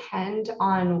it depend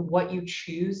on what you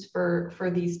choose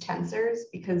for these tensors?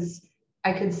 Because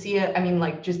I could see it. I mean,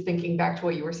 like just thinking back to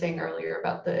what you were saying earlier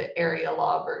about the area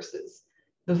law versus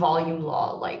the volume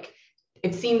law, like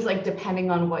it seems like depending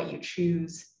on what you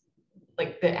choose,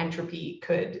 like the entropy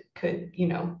could, you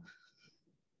know,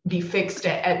 be fixed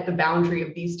at the boundary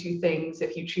of these two things.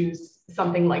 If you choose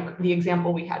something like the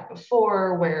example we had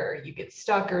before, where you get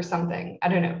stuck or something, I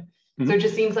don't know. So it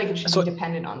just seems like it should be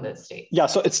dependent on the state. Yeah,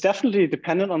 so it's definitely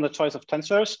dependent on the choice of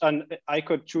tensors, and I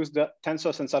could choose the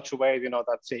tensors in such a way, you know,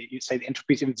 that you say the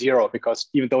entropy is even 0, because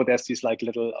even though there's these like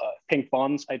little pink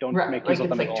bonds, I don't make use of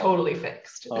them at all. It's like totally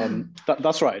fixed.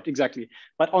 That's right, exactly.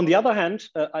 But on the other hand,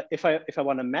 if I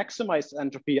want to maximize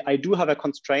entropy, I do have a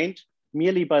constraint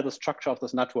merely by the structure of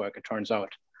this network, it turns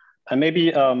out. And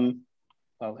maybe,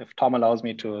 well, if Tom allows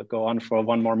me to go on for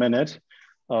one more minute,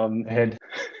 ahead.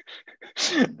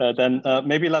 Then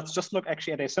maybe let's just look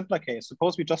actually at a simpler case.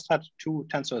 Suppose we just had two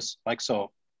tensors like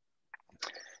so.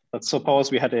 Let's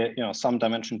suppose we had a, you know, some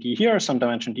dimension d here, some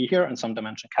dimension d here, and some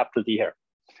dimension capital D here.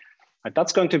 Right,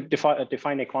 that's going to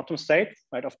define a quantum state,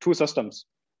 right, of two systems.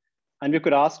 And we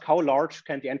could ask, how large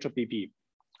can the entropy be,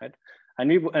 right?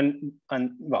 And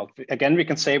well, again, we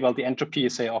can say, well, the entropy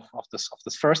is say of this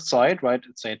first side, right?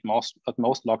 It's say at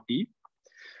most log d.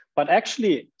 But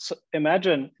actually, so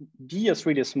imagine d is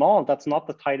really small. That's not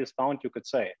the tightest bound, you could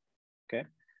say, okay?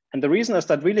 And the reason is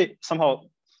that really somehow,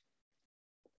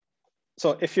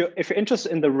 so if you're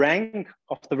interested in the rank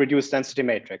of the reduced density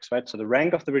matrix, right? So the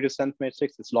rank of the reduced density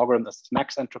matrix, its logarithm is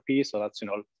max entropy. So that's, you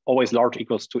know, always large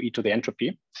equals to e to the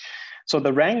entropy. So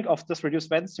the rank of this reduced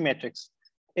density matrix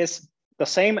is the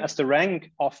same as the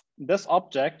rank of this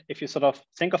object if you sort of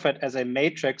think of it as a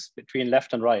matrix between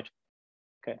left and right.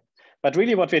 Okay. But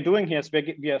really what we're doing here is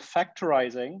we are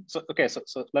factorizing. So, okay, so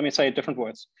let me say it different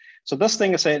words. So this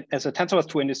thing is a tensor with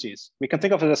two indices. We can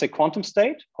think of it as a quantum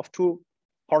state of two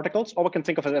particles, or we can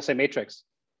think of it as a matrix.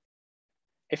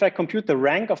 If I compute the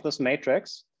rank of this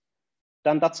matrix,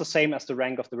 then that's the same as the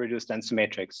rank of the reduced density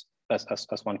matrix,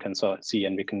 as one can see,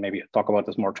 and we can maybe talk about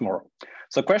this more tomorrow.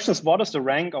 So the question is, what is the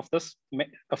rank of this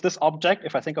object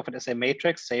if I think of it as a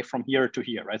matrix, say from here to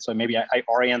here, right? So maybe I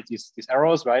orient these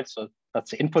arrows, right? So that's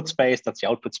the input space, that's the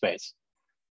output space.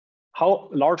 How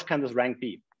large can this rank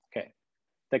be? Okay.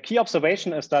 The key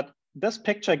observation is that this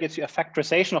picture gives you a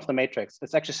factorization of the matrix.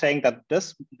 It's actually saying that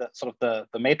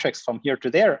the matrix from here to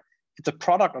there, it's a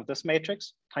product of this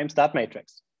matrix times that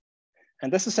matrix.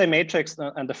 And this is a matrix,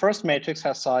 and the first matrix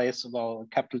has size, well,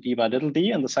 capital D by little d,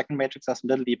 and the second matrix has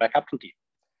little d by capital D.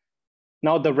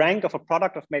 Now, the rank of a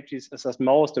product of matrices is at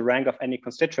most the rank of any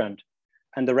constituent.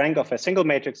 And the rank of a single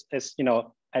matrix is, you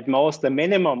know, at most the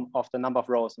minimum of the number of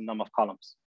rows and number of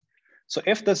columns. So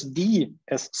if this D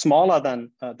is smaller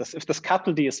than, if this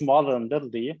capital D is smaller than little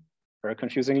d, very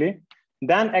confusingly,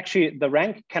 then actually the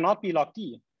rank cannot be log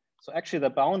D. So actually the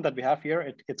bound that we have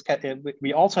here,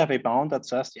 we also have a bound that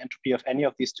says the entropy of any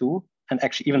of these two, and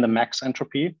actually even the max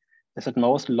entropy is at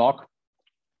most log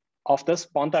of this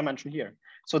bond dimension here.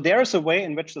 So there is a way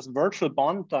in which this virtual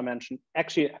bond dimension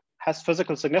actually has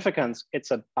physical significance.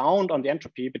 It's a bound on the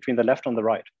entropy between the left and the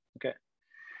right, okay?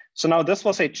 So now this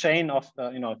was a chain of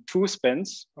you know, two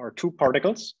spins or two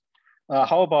particles.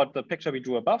 How about the picture we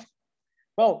drew above?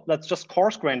 Well, let's just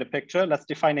coarse grain the picture. Let's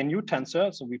define a new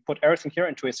tensor. So we put everything here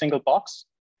into a single box.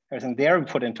 Everything there we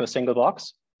put into a single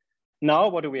box. Now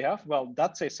what do we have? Well,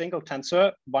 that's a single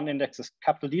tensor. One index is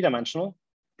capital D dimensional.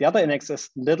 The other index is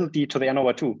little d to the n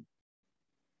over 2.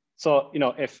 So, you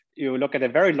know, if you look at a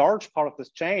very large part of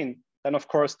this chain, then of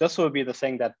course this will be the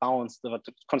thing that bounds, that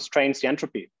constrains the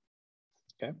entropy.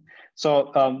 Okay.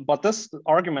 So what this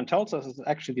argument tells us is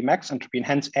actually the max entropy, and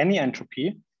hence any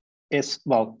entropy is,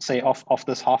 well, say of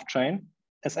this half chain,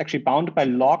 is actually bounded by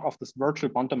log of this virtual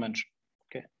bond dimension.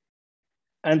 Okay.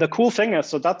 And the cool thing is,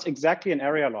 so that's exactly an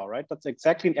area law, right? That's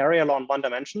exactly an area law in one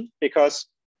dimension, because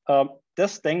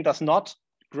this thing does not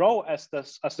grow as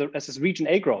this region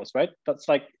A grows, right? That's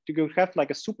like, you have like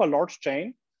a super large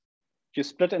chain, you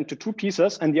split it into two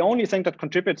pieces, and the only thing that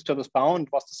contributes to this bound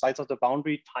was the size of the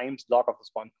boundary times log of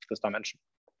this dimension.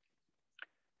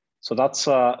 So that's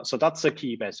the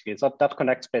key basically. So that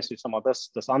connects basically some of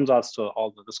this answers to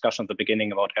all the discussion at the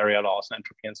beginning about area laws and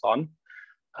entropy and so on.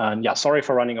 And yeah, sorry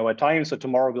for running over time. So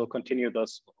tomorrow we'll continue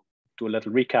this, do a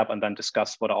little recap, and then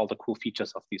discuss what are all the cool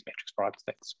features of these matrix product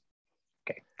states.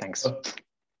 Okay, thanks.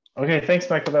 Okay, thanks,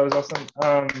 Michael. That was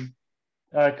awesome.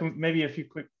 Maybe a few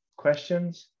quick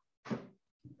questions.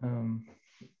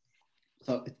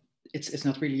 So it's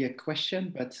not really a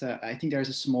question, but I think there's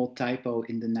a small typo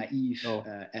in the naive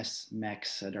S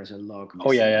max. There's a log missing.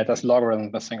 Oh yeah, that's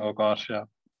logarithm missing. Oh gosh, yeah,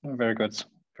 very good.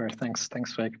 Very thanks,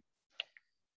 Fake.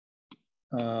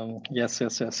 Yes,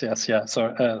 yeah.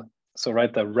 So So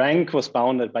right, the rank was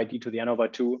bounded by d to the n over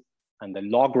 2, and the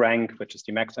log rank, which is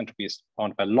the max entropy, is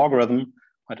bounded by logarithm,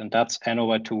 right? And that's n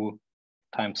over 2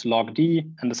 times log d,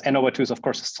 and this n over 2 is of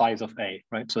course the size of A,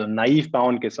 right? So the naive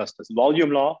bound gives us this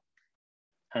volume law,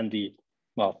 and the,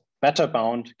 well, better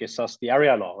bound gives us the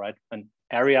area law, right? And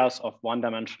areas of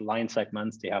one-dimensional line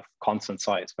segments, they have constant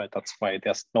size, right? That's why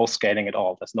there's no scaling at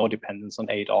all. There's no dependence on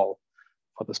A at all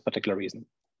for this particular reason.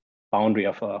 Boundary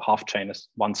of a half chain is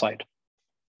one side.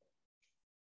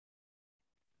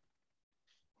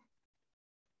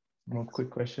 More quick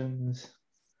questions.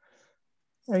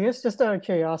 I guess just out of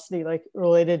curiosity, like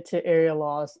related to area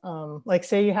laws, like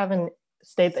say you have a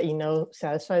state that you know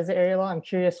satisfies the area law. I'm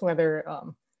curious whether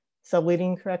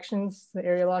subleading corrections to the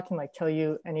area law can like tell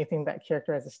you anything that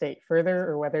characterizes the state further,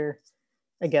 or whether,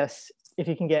 I guess, if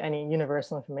you can get any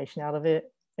universal information out of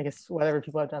it, I guess whatever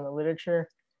people have done in the literature.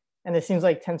 And it seems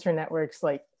like tensor networks,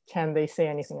 like, can they say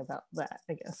anything about that,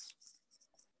 I guess?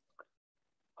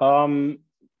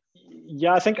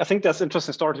 Yeah, I think there's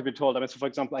interesting story to be told. I mean, so for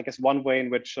example, I guess one way in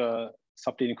which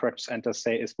subleading corrections enter,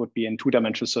 say, is would be in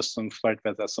two-dimensional systems, right,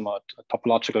 where there's some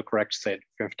topological correction, say, if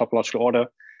you have topological order.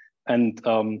 And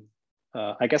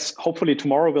I guess hopefully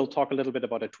tomorrow we'll talk a little bit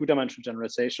about a two-dimensional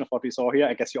generalization of what we saw here.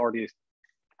 I guess you already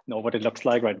know what it looks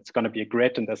like, right? It's going to be a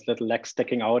grid, and there's little legs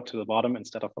sticking out to the bottom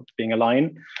instead of being a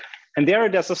line. And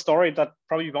there's a story that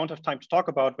probably we won't have time to talk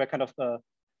about, where kind of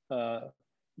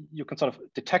you can sort of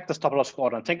detect this topological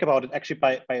order and think about it actually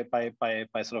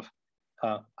by sort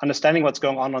of understanding what's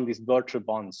going on these virtual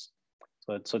bonds.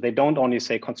 So they don't only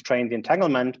say constrain the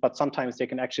entanglement, but sometimes they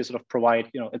can actually sort of provide,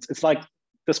 you know, it's like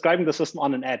describing the system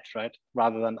on an edge, right,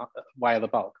 rather than via the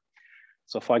bulk.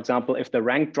 So for example, if the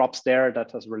rank drops there,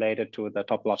 that is related to the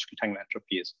topological entanglement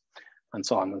entropies and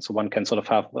so on. And so one can sort of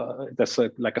have, there's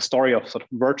like a story of sort of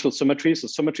virtual symmetries, so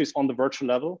symmetries on the virtual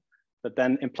level that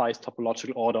then implies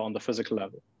topological order on the physical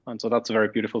level. And so that's a very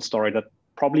beautiful story that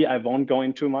probably I won't go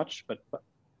into much, but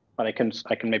I can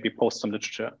maybe post some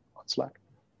literature on Slack.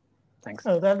 Thanks.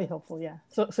 Oh, that'd be helpful, yeah.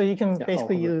 So you can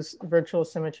basically use virtual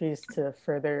symmetries to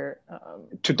further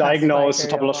to diagnose the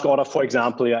topological order, for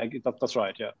example. Yeah, that's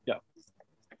right. Yeah.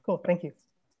 Cool. Thank you.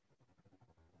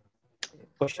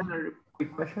 Another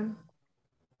quick question,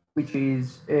 which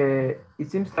is, it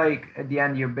seems like at the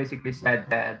end you basically said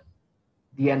that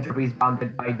the entropy is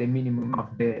bounded by the minimum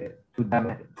of the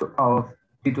of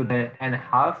d to the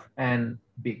n½ and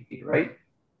big D, right?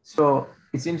 So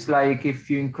it seems like if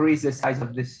you increase the size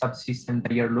of the subsystem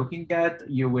that you're looking at,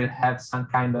 you will have some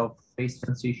kind of phase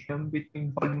transition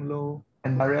between volume law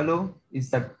and area law. Is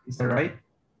that right?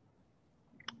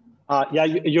 Yeah,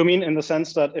 you mean in the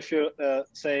sense that if you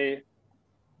say,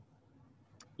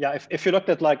 yeah, if you looked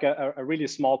at like a really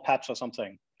small patch or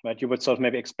something, right, you would sort of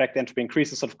maybe expect entropy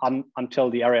increases sort of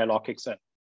until the area law kicks in.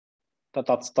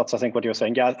 That's I think what you're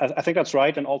saying. Yeah, I think that's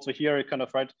right. And also here, it kind of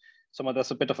right.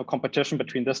 There's a bit of a competition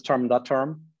between this term and that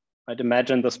term. I'd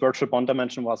imagine this virtual bond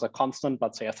dimension was a constant,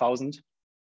 but say 1,000,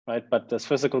 right? But this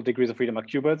physical degrees of freedom are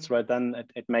qubits, right? Then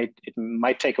it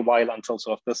might take a while until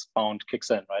sort of this bound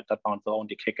kicks in, right? That bound will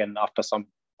only kick in after some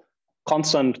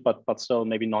constant, but still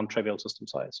maybe non-trivial system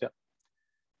size. Yeah,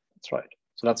 that's right.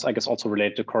 So that's, I guess, also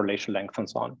related to correlation length and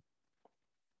so on.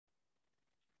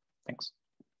 Thanks.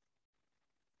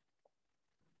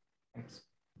 Thanks.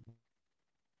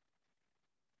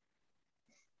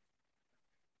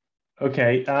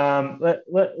 Okay,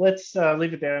 let's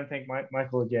leave it there and thank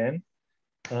Michael again.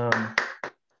 So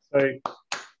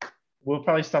we'll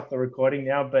probably stop the recording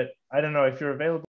now, but I don't know if you're available.